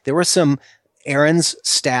contents. There were some. Aaron's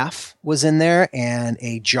staff was in there, and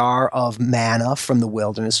a jar of manna from the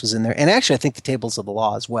wilderness was in there, and actually I think the tables of the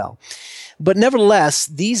law as well. But nevertheless,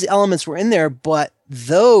 these elements were in there, but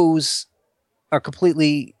those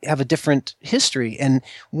have a different history. And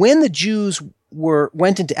when the Jews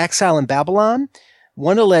went into exile in Babylon,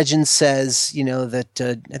 one of the legends says,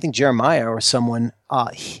 that I think Jeremiah or someone,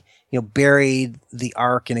 buried the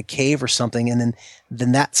ark in a cave or something, and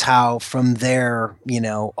then that's how from there,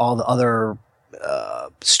 all the other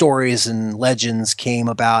stories and legends came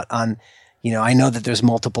about. On, I know that there's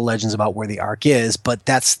multiple legends about where the ark is, but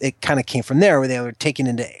it kind of came from there, where they were taken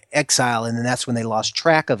into exile, and then that's when they lost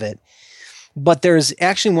track of it. But there's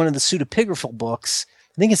actually one of the pseudepigraphal books,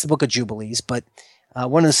 I think it's the Book of Jubilees, but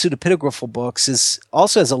one of the pseudepigraphal books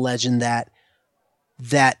also has a legend that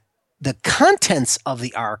the contents of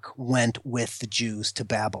the ark went with the Jews to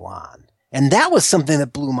Babylon. And that was something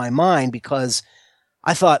that blew my mind, because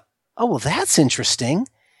I thought, oh, well, that's interesting.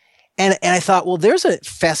 And I thought, well, there's a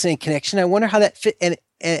fascinating connection. I wonder how that fit. And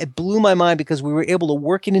it blew my mind, because we were able to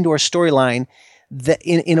work it into our storyline that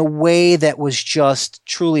in a way that was just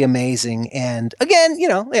truly amazing. And again,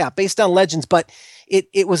 based on legends, but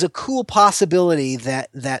it was a cool possibility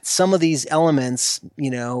that some of these elements,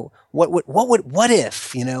 what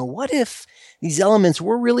if these elements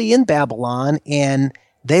were really in Babylon and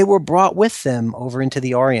they were brought with them over into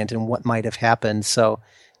the Orient, and what might have happened. So,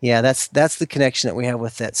 Yeah, that's the connection that we have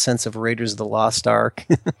with that sense of Raiders of the Lost Ark.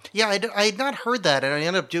 Yeah, I had not heard that, and I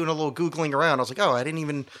ended up doing a little Googling around. I was like, oh, I didn't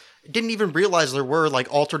even realize there were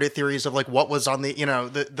like alternate theories of like what was on the,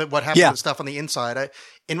 the what happened to the stuff on the inside.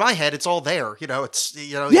 In my head, it's all there. It's,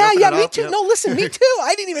 you Yeah, open it me up, too. No, listen, me too.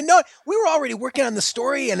 I didn't even know it. We were already working on the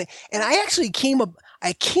story, and I actually came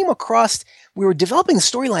across. We were developing the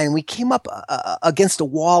storyline, and we came up against a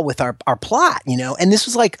wall with our plot, and this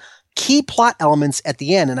was like key plot elements at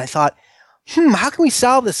the end, and I thought, how can we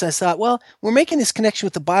solve this? I thought, well, we're making this connection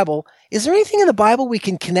with the Bible. Is there anything in the Bible we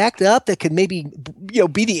can connect up that could maybe,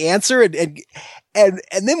 be the answer? And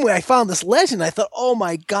then when I found this legend, I thought, oh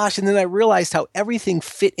my gosh. And then I realized how everything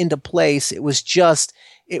fit into place. It was just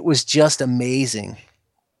amazing.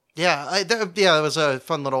 Yeah. It was a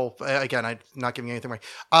fun little, again, I'm not giving anything away.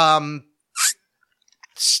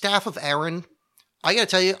 Staff of Aaron. I gotta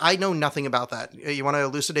tell you, I know nothing about that. You want to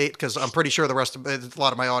elucidate? Because I'm pretty sure a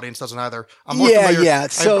lot of my audience doesn't either. I'm more familiar. Yeah.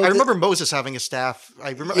 So I remember Moses having a staff.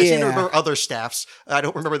 I seem to remember other staffs. I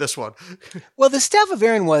don't remember this one. Well, the staff of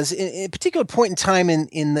Aaron was in a particular point in time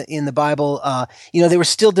in the Bible. They were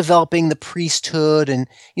still developing the priesthood, and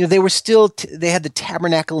they were still they had the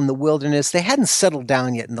tabernacle in the wilderness. They hadn't settled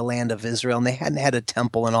down yet in the land of Israel, and they hadn't had a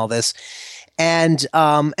temple and all this. And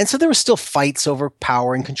so there were still fights over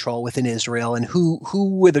power and control within Israel, and who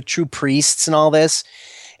were the true priests and all this.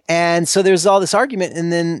 And so there's all this argument.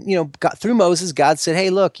 And then, got through Moses, God said,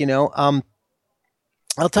 hey, look, I'll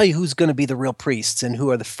tell you who's going to be the real priests and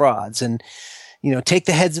who are the frauds. And, take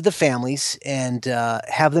the heads of the families and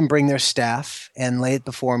have them bring their staff and lay it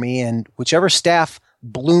before me. And whichever staff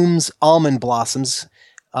blooms almond blossoms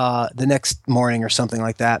the next morning or something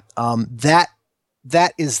like that,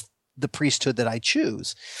 that is the priesthood that I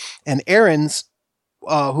choose. And Aaron's,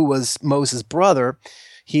 who was Moses' brother,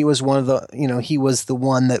 he was one of the, he was the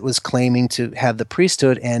one that was claiming to have the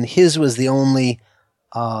priesthood, and his was the only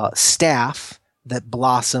staff that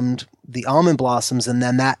blossomed the almond blossoms. And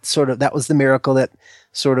then that was the miracle that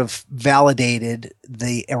sort of validated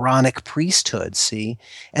the Aaronic priesthood. See,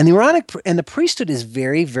 and the priesthood is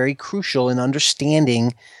very, very crucial in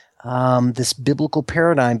understanding this biblical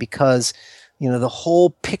paradigm, because the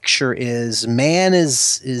whole picture is man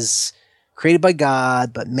is created by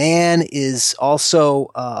God, but man is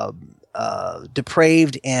also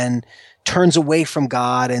depraved and turns away from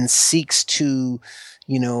God and seeks to,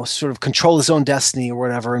 sort of control his own destiny or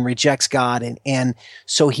whatever, and rejects God, and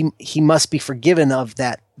so he must be forgiven of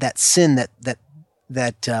that sin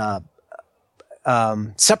that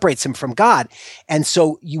separates him from God. And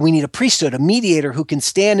so we need a priesthood, a mediator who can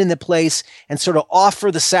stand in the place and sort of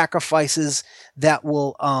offer the sacrifices that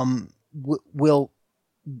will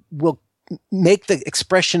make the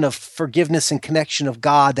expression of forgiveness and connection of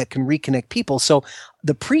God that can reconnect people. So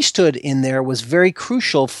the priesthood in there was very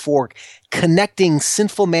crucial for connecting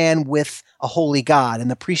sinful man with a holy God. And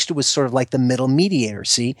the priesthood was sort of like the middle mediator,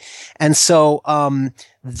 see? And so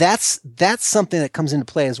that's something that comes into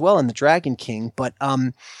play as well in the Dragon King. But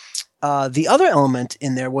the other element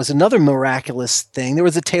in there was another miraculous thing. There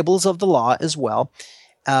was the tables of the law as well,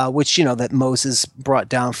 which, that Moses brought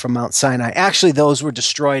down from Mount Sinai. Actually, those were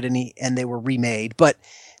destroyed and they were remade. But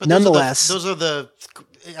nonetheless, those are the,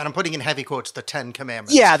 and I'm putting in heavy quotes, the 10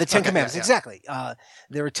 Commandments. Yeah, the 10 Commandments, yeah. exactly.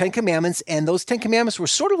 There were 10 Commandments, and those 10 Commandments were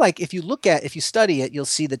sort of like, if you study it, you'll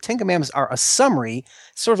see the 10 Commandments are a summary,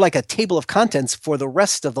 sort of like a table of contents for the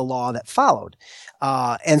rest of the law that followed.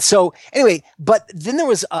 And so, anyway, but then there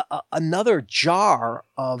was another jar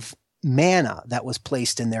of manna that was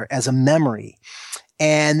placed in there as a memory.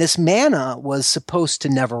 And this manna was supposed to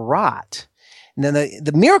never rot. Now,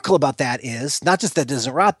 the miracle about that is not just that it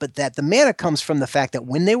doesn't rot, but that the manna comes from the fact that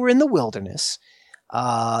when they were in the wilderness,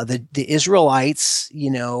 the Israelites,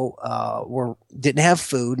 didn't have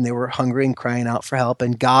food, and they were hungry and crying out for help.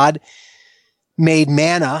 And God made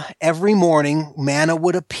manna every morning. Manna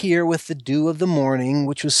would appear with the dew of the morning,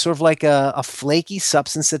 which was sort of like a flaky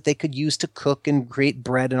substance that they could use to cook and create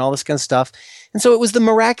bread and all this kind of stuff. And so it was the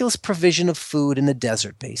miraculous provision of food in the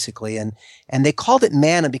desert, basically. And they called it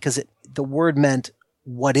manna because the word meant,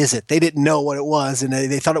 what is it? They didn't know what it was, and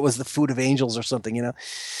they thought it was the food of angels or something,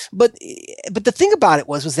 But the thing about it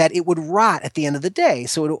was that it would rot at the end of the day.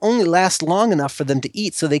 So it would only last long enough for them to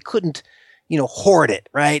eat, so they couldn't, hoard it,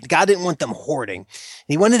 right? God didn't want them hoarding.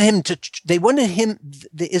 They wanted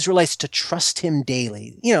the Israelites to trust him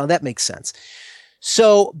daily. That makes sense.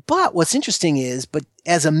 So, but what's interesting is,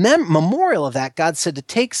 as a memorial of that, God said to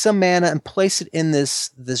take some manna and place it in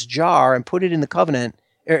this jar and put it in the covenant,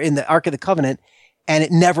 or in the Ark of the Covenant, and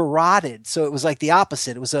it never rotted. So it was like the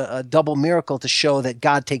opposite. It was a double miracle to show that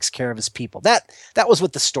God takes care of his people. That was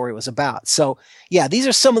what the story was about. So yeah, these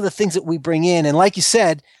are some of the things that we bring in. And like you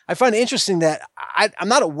said, I find it interesting that I'm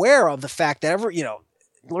not aware of the fact that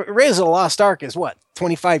Raiders of the Lost Ark is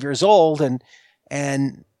 25 years old, and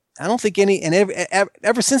I don't think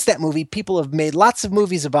ever since that movie, people have made lots of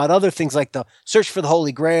movies about other things like the Search for the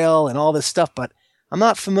Holy Grail and all this stuff, but I'm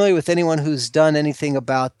not familiar with anyone who's done anything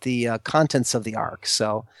about the contents of the Ark.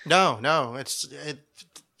 So No, it's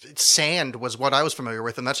sand was what I was familiar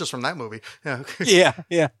with, and that's just from that movie. Yeah.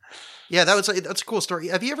 yeah. Yeah, that's a cool story.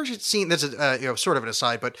 Have you ever seen this? Is sort of an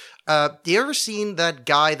aside, but you ever seen that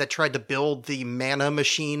guy that tried to build the manna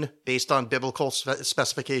machine based on biblical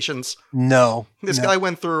specifications? No. This guy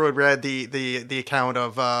went through and read the account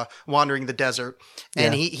of wandering the desert,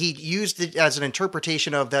 and he used it as an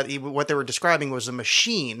interpretation of that. What they were describing was a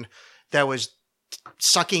machine that was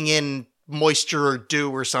sucking in moisture or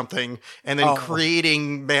dew or something, and then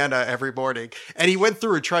creating manna every morning. And he went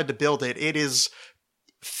through and tried to build it. It is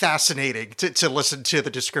fascinating to listen to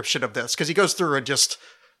the description of this, because he goes through and just,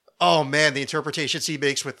 oh man, the interpretations he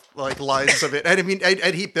makes with like lines of it, and I mean,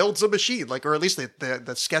 and he builds a machine, like, or at least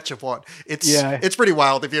the sketch of one. It's pretty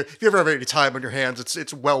wild. If you ever have any time on your hands,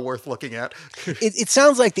 it's well worth looking at. It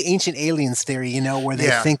sounds like the ancient aliens theory, where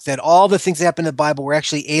they think that all the things that happen in the Bible were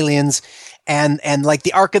actually aliens, and like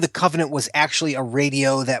the Ark of the Covenant was actually a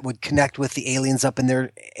radio that would connect with the aliens up in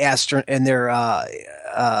their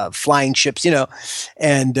flying ships,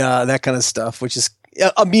 and that kind of stuff, which is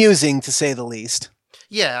amusing to say the least.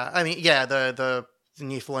 Yeah, I mean, the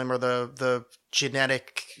Nephilim or the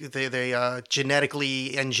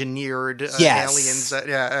genetically engineered aliens.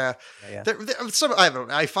 Yeah. I don't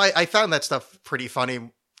know. I found that stuff pretty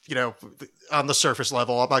funny, on the surface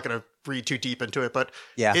level. I'm not going to read too deep into it, but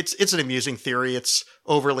it's an amusing theory. It's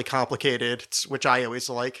overly complicated, which I always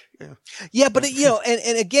like. Yeah, but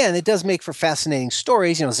and again, it does make for fascinating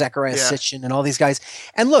stories. Zechariah Sitchin and all these guys.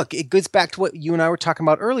 And look, it goes back to what you and I were talking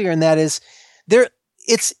about earlier, and that is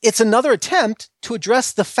it's another attempt to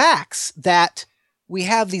address the facts that we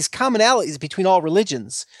have these commonalities between all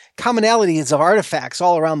religions, commonalities of artifacts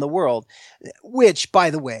all around the world, which, by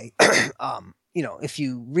the way, if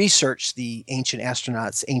you research the ancient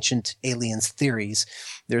astronauts, ancient aliens theories,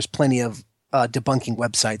 there's plenty of debunking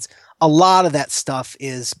websites. A lot of that stuff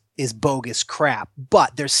is bogus crap,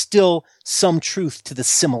 but there's still some truth to the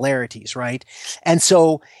similarities, right? And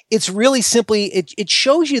so it's really simply, it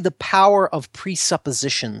shows you the power of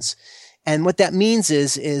presuppositions. And what that means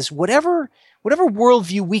is whatever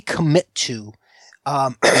worldview we commit to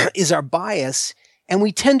is our bias, and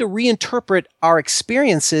we tend to reinterpret our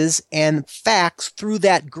experiences and facts through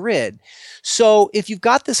that grid. So if you've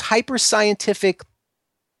got this hyper-scientific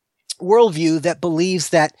worldview that believes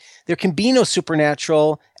that there can be no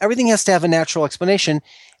supernatural, everything has to have a natural explanation,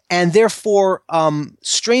 and therefore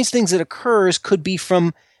strange things that occurs could be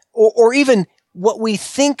from, or even what we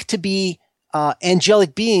think to be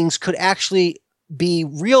angelic beings could actually be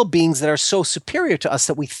real beings that are so superior to us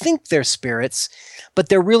that we think they're spirits, but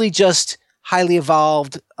they're really just highly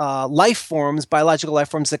evolved life forms, biological life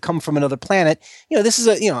forms that come from another planet. This is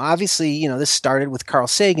obviously, this started with Carl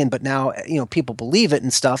Sagan, but now, people believe it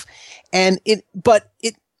and stuff. And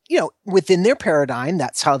within their paradigm,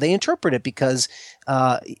 that's how they interpret it, because,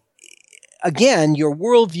 again, your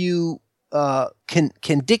worldview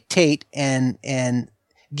can dictate and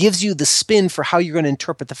gives you the spin for how you're going to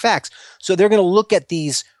interpret the facts. So they're going to look at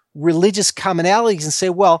these religious commonalities and say,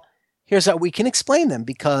 well, here's how we can explain them.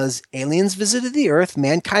 Because aliens visited the earth,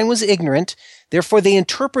 mankind was ignorant, therefore they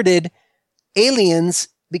interpreted aliens,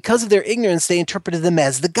 because of their ignorance, they interpreted them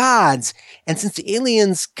as the gods. And since the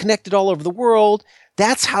aliens connected all over the world,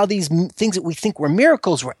 that's how these things that we think were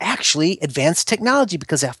miracles were actually advanced technology.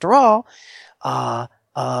 Because after all,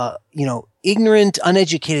 ignorant,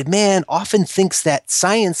 uneducated man often thinks that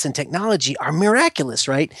science and technology are miraculous,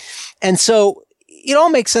 right? And so it all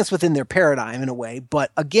makes sense within their paradigm in a way.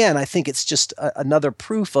 But again, I think it's just another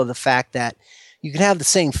proof of the fact that you can have the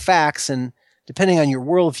same facts, and depending on your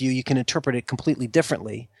worldview, you can interpret it completely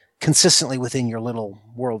differently, consistently within your little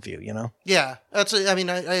worldview, Yeah. I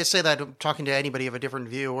say that talking to anybody of a different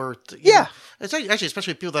view, or, it's actually,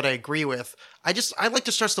 especially people that I agree with. I like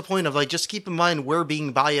to stress the point of, just keep in mind, we're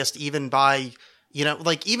being biased even by,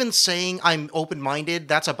 even saying I'm open-minded,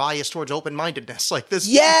 that's a bias towards open-mindedness. Like this,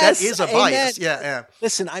 that is a bias. Yeah.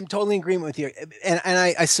 Listen, I'm totally in agreement with you. And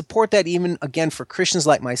I support that even, again, for Christians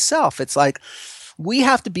like myself. It's like, we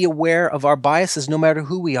have to be aware of our biases no matter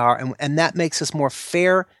who we are. And that makes us more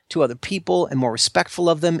fair to other people and more respectful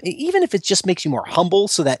of them, even if it just makes you more humble,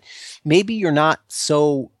 so that maybe you're not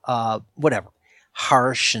so, whatever.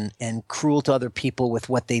 harsh and cruel to other people with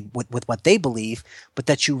what they believe, but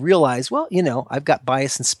that you realize, well, I've got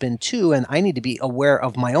bias and spin too, and I need to be aware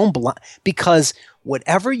of my own because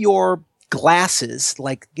whatever your glasses,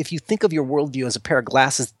 like if you think of your worldview as a pair of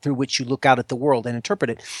glasses through which you look out at the world and interpret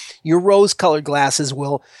it, your rose-colored glasses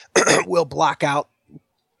will will block out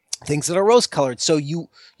things that are rose-colored. So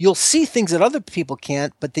you'll see things that other people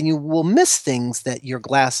can't, but then you will miss things that your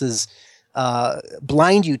glasses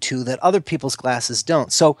blind you to that other people's glasses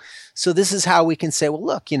don't. So this is how we can say, well,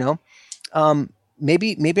 look,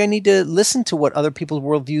 maybe I need to listen to what other people's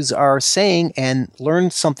worldviews are saying and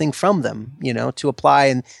learn something from them, to apply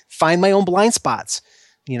and find my own blind spots.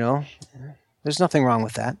 There's nothing wrong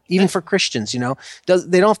with that. Even for Christians, they don't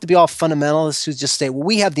have to be all fundamentalists who just say, well,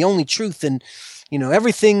 we have the only truth and,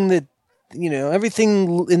 everything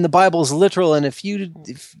in the Bible is literal. And if you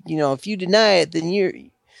deny it, then you're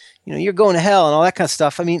going to hell and all that kind of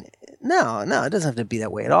stuff. I mean, no, it doesn't have to be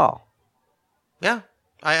that way at all. Yeah,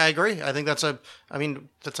 I agree. I think that's a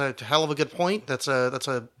hell of a good point. That's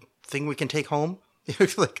a thing we can take home.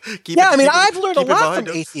 I've learned a lot from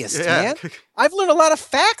atheists, man. I've learned a lot of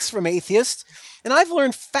facts from atheists, and I've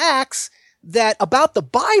learned facts about the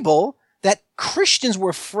Bible that Christians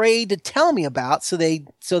were afraid to tell me about, so they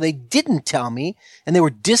didn't tell me, and they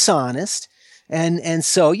were dishonest. And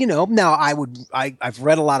so, now I've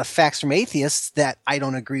read a lot of facts from atheists that I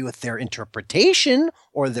don't agree with their interpretation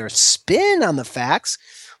or their spin on the facts,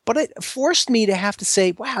 but it forced me to have to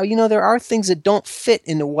say, wow, there are things that don't fit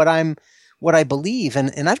into what I believe.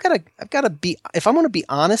 And I've got to be, if I want to be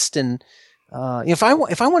honest and, if I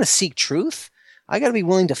want to seek truth, I got to be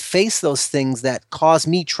willing to face those things that cause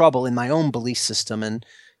me trouble in my own belief system and,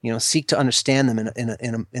 seek to understand them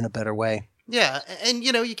in a better way. Yeah, and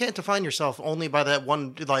you can't define yourself only by that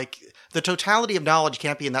one, like the totality of knowledge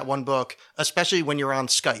can't be in that one book, especially when you're on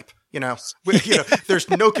Skype. There's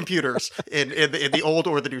no computers in the Old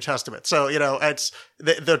or the New Testament. So, it's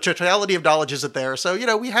the totality of knowledge isn't there.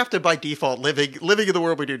 So, we have to by default living in the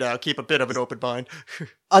world we do now, keep a bit of an open mind.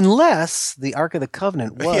 Unless the Ark of the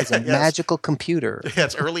Covenant was a magical computer. Yeah,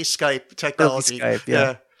 it's early Skype technology. Early Skype,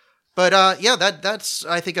 yeah. But that's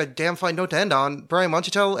I think a damn fine note to end on. Brian, why don't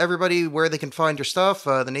you tell everybody where they can find your stuff,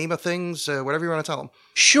 the name of things, whatever you want to tell them.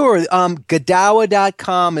 Sure.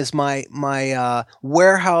 Godawa.com is my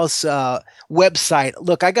warehouse website.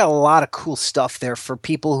 Look, I got a lot of cool stuff there for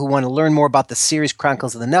people who want to learn more about the series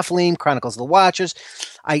Chronicles of the Nephilim, Chronicles of the Watchers.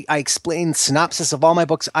 I explain synopsis of all my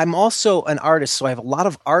books. I'm also an artist, so I have a lot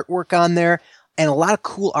of artwork on there and a lot of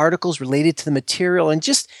cool articles related to the material, and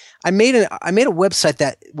just I made a website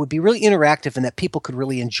that would be really interactive and that people could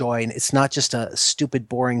really enjoy. And it's not just a stupid,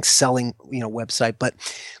 boring selling, website, but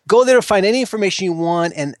go there to find any information you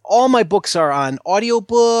want. And all my books are on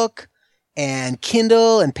audiobook and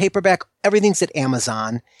Kindle and paperback. Everything's at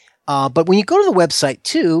Amazon. But when you go to the website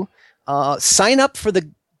too, sign up for the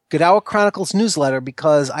Godawa Chronicles newsletter,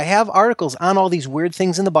 because I have articles on all these weird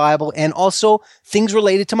things in the Bible and also things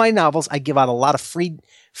related to my novels. I give out a lot of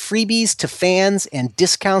freebies to fans and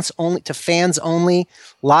discounts only to fans only.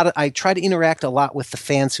 I try to interact a lot with the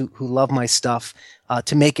fans who love my stuff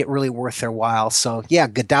to make it really worth their while. So yeah,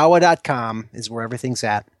 Godawa.com is where everything's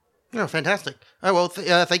at. Oh, fantastic. All right, well,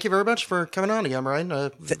 thank you very much for coming on again,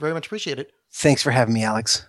 Brian. Very much appreciate it. Thanks for having me, Alex.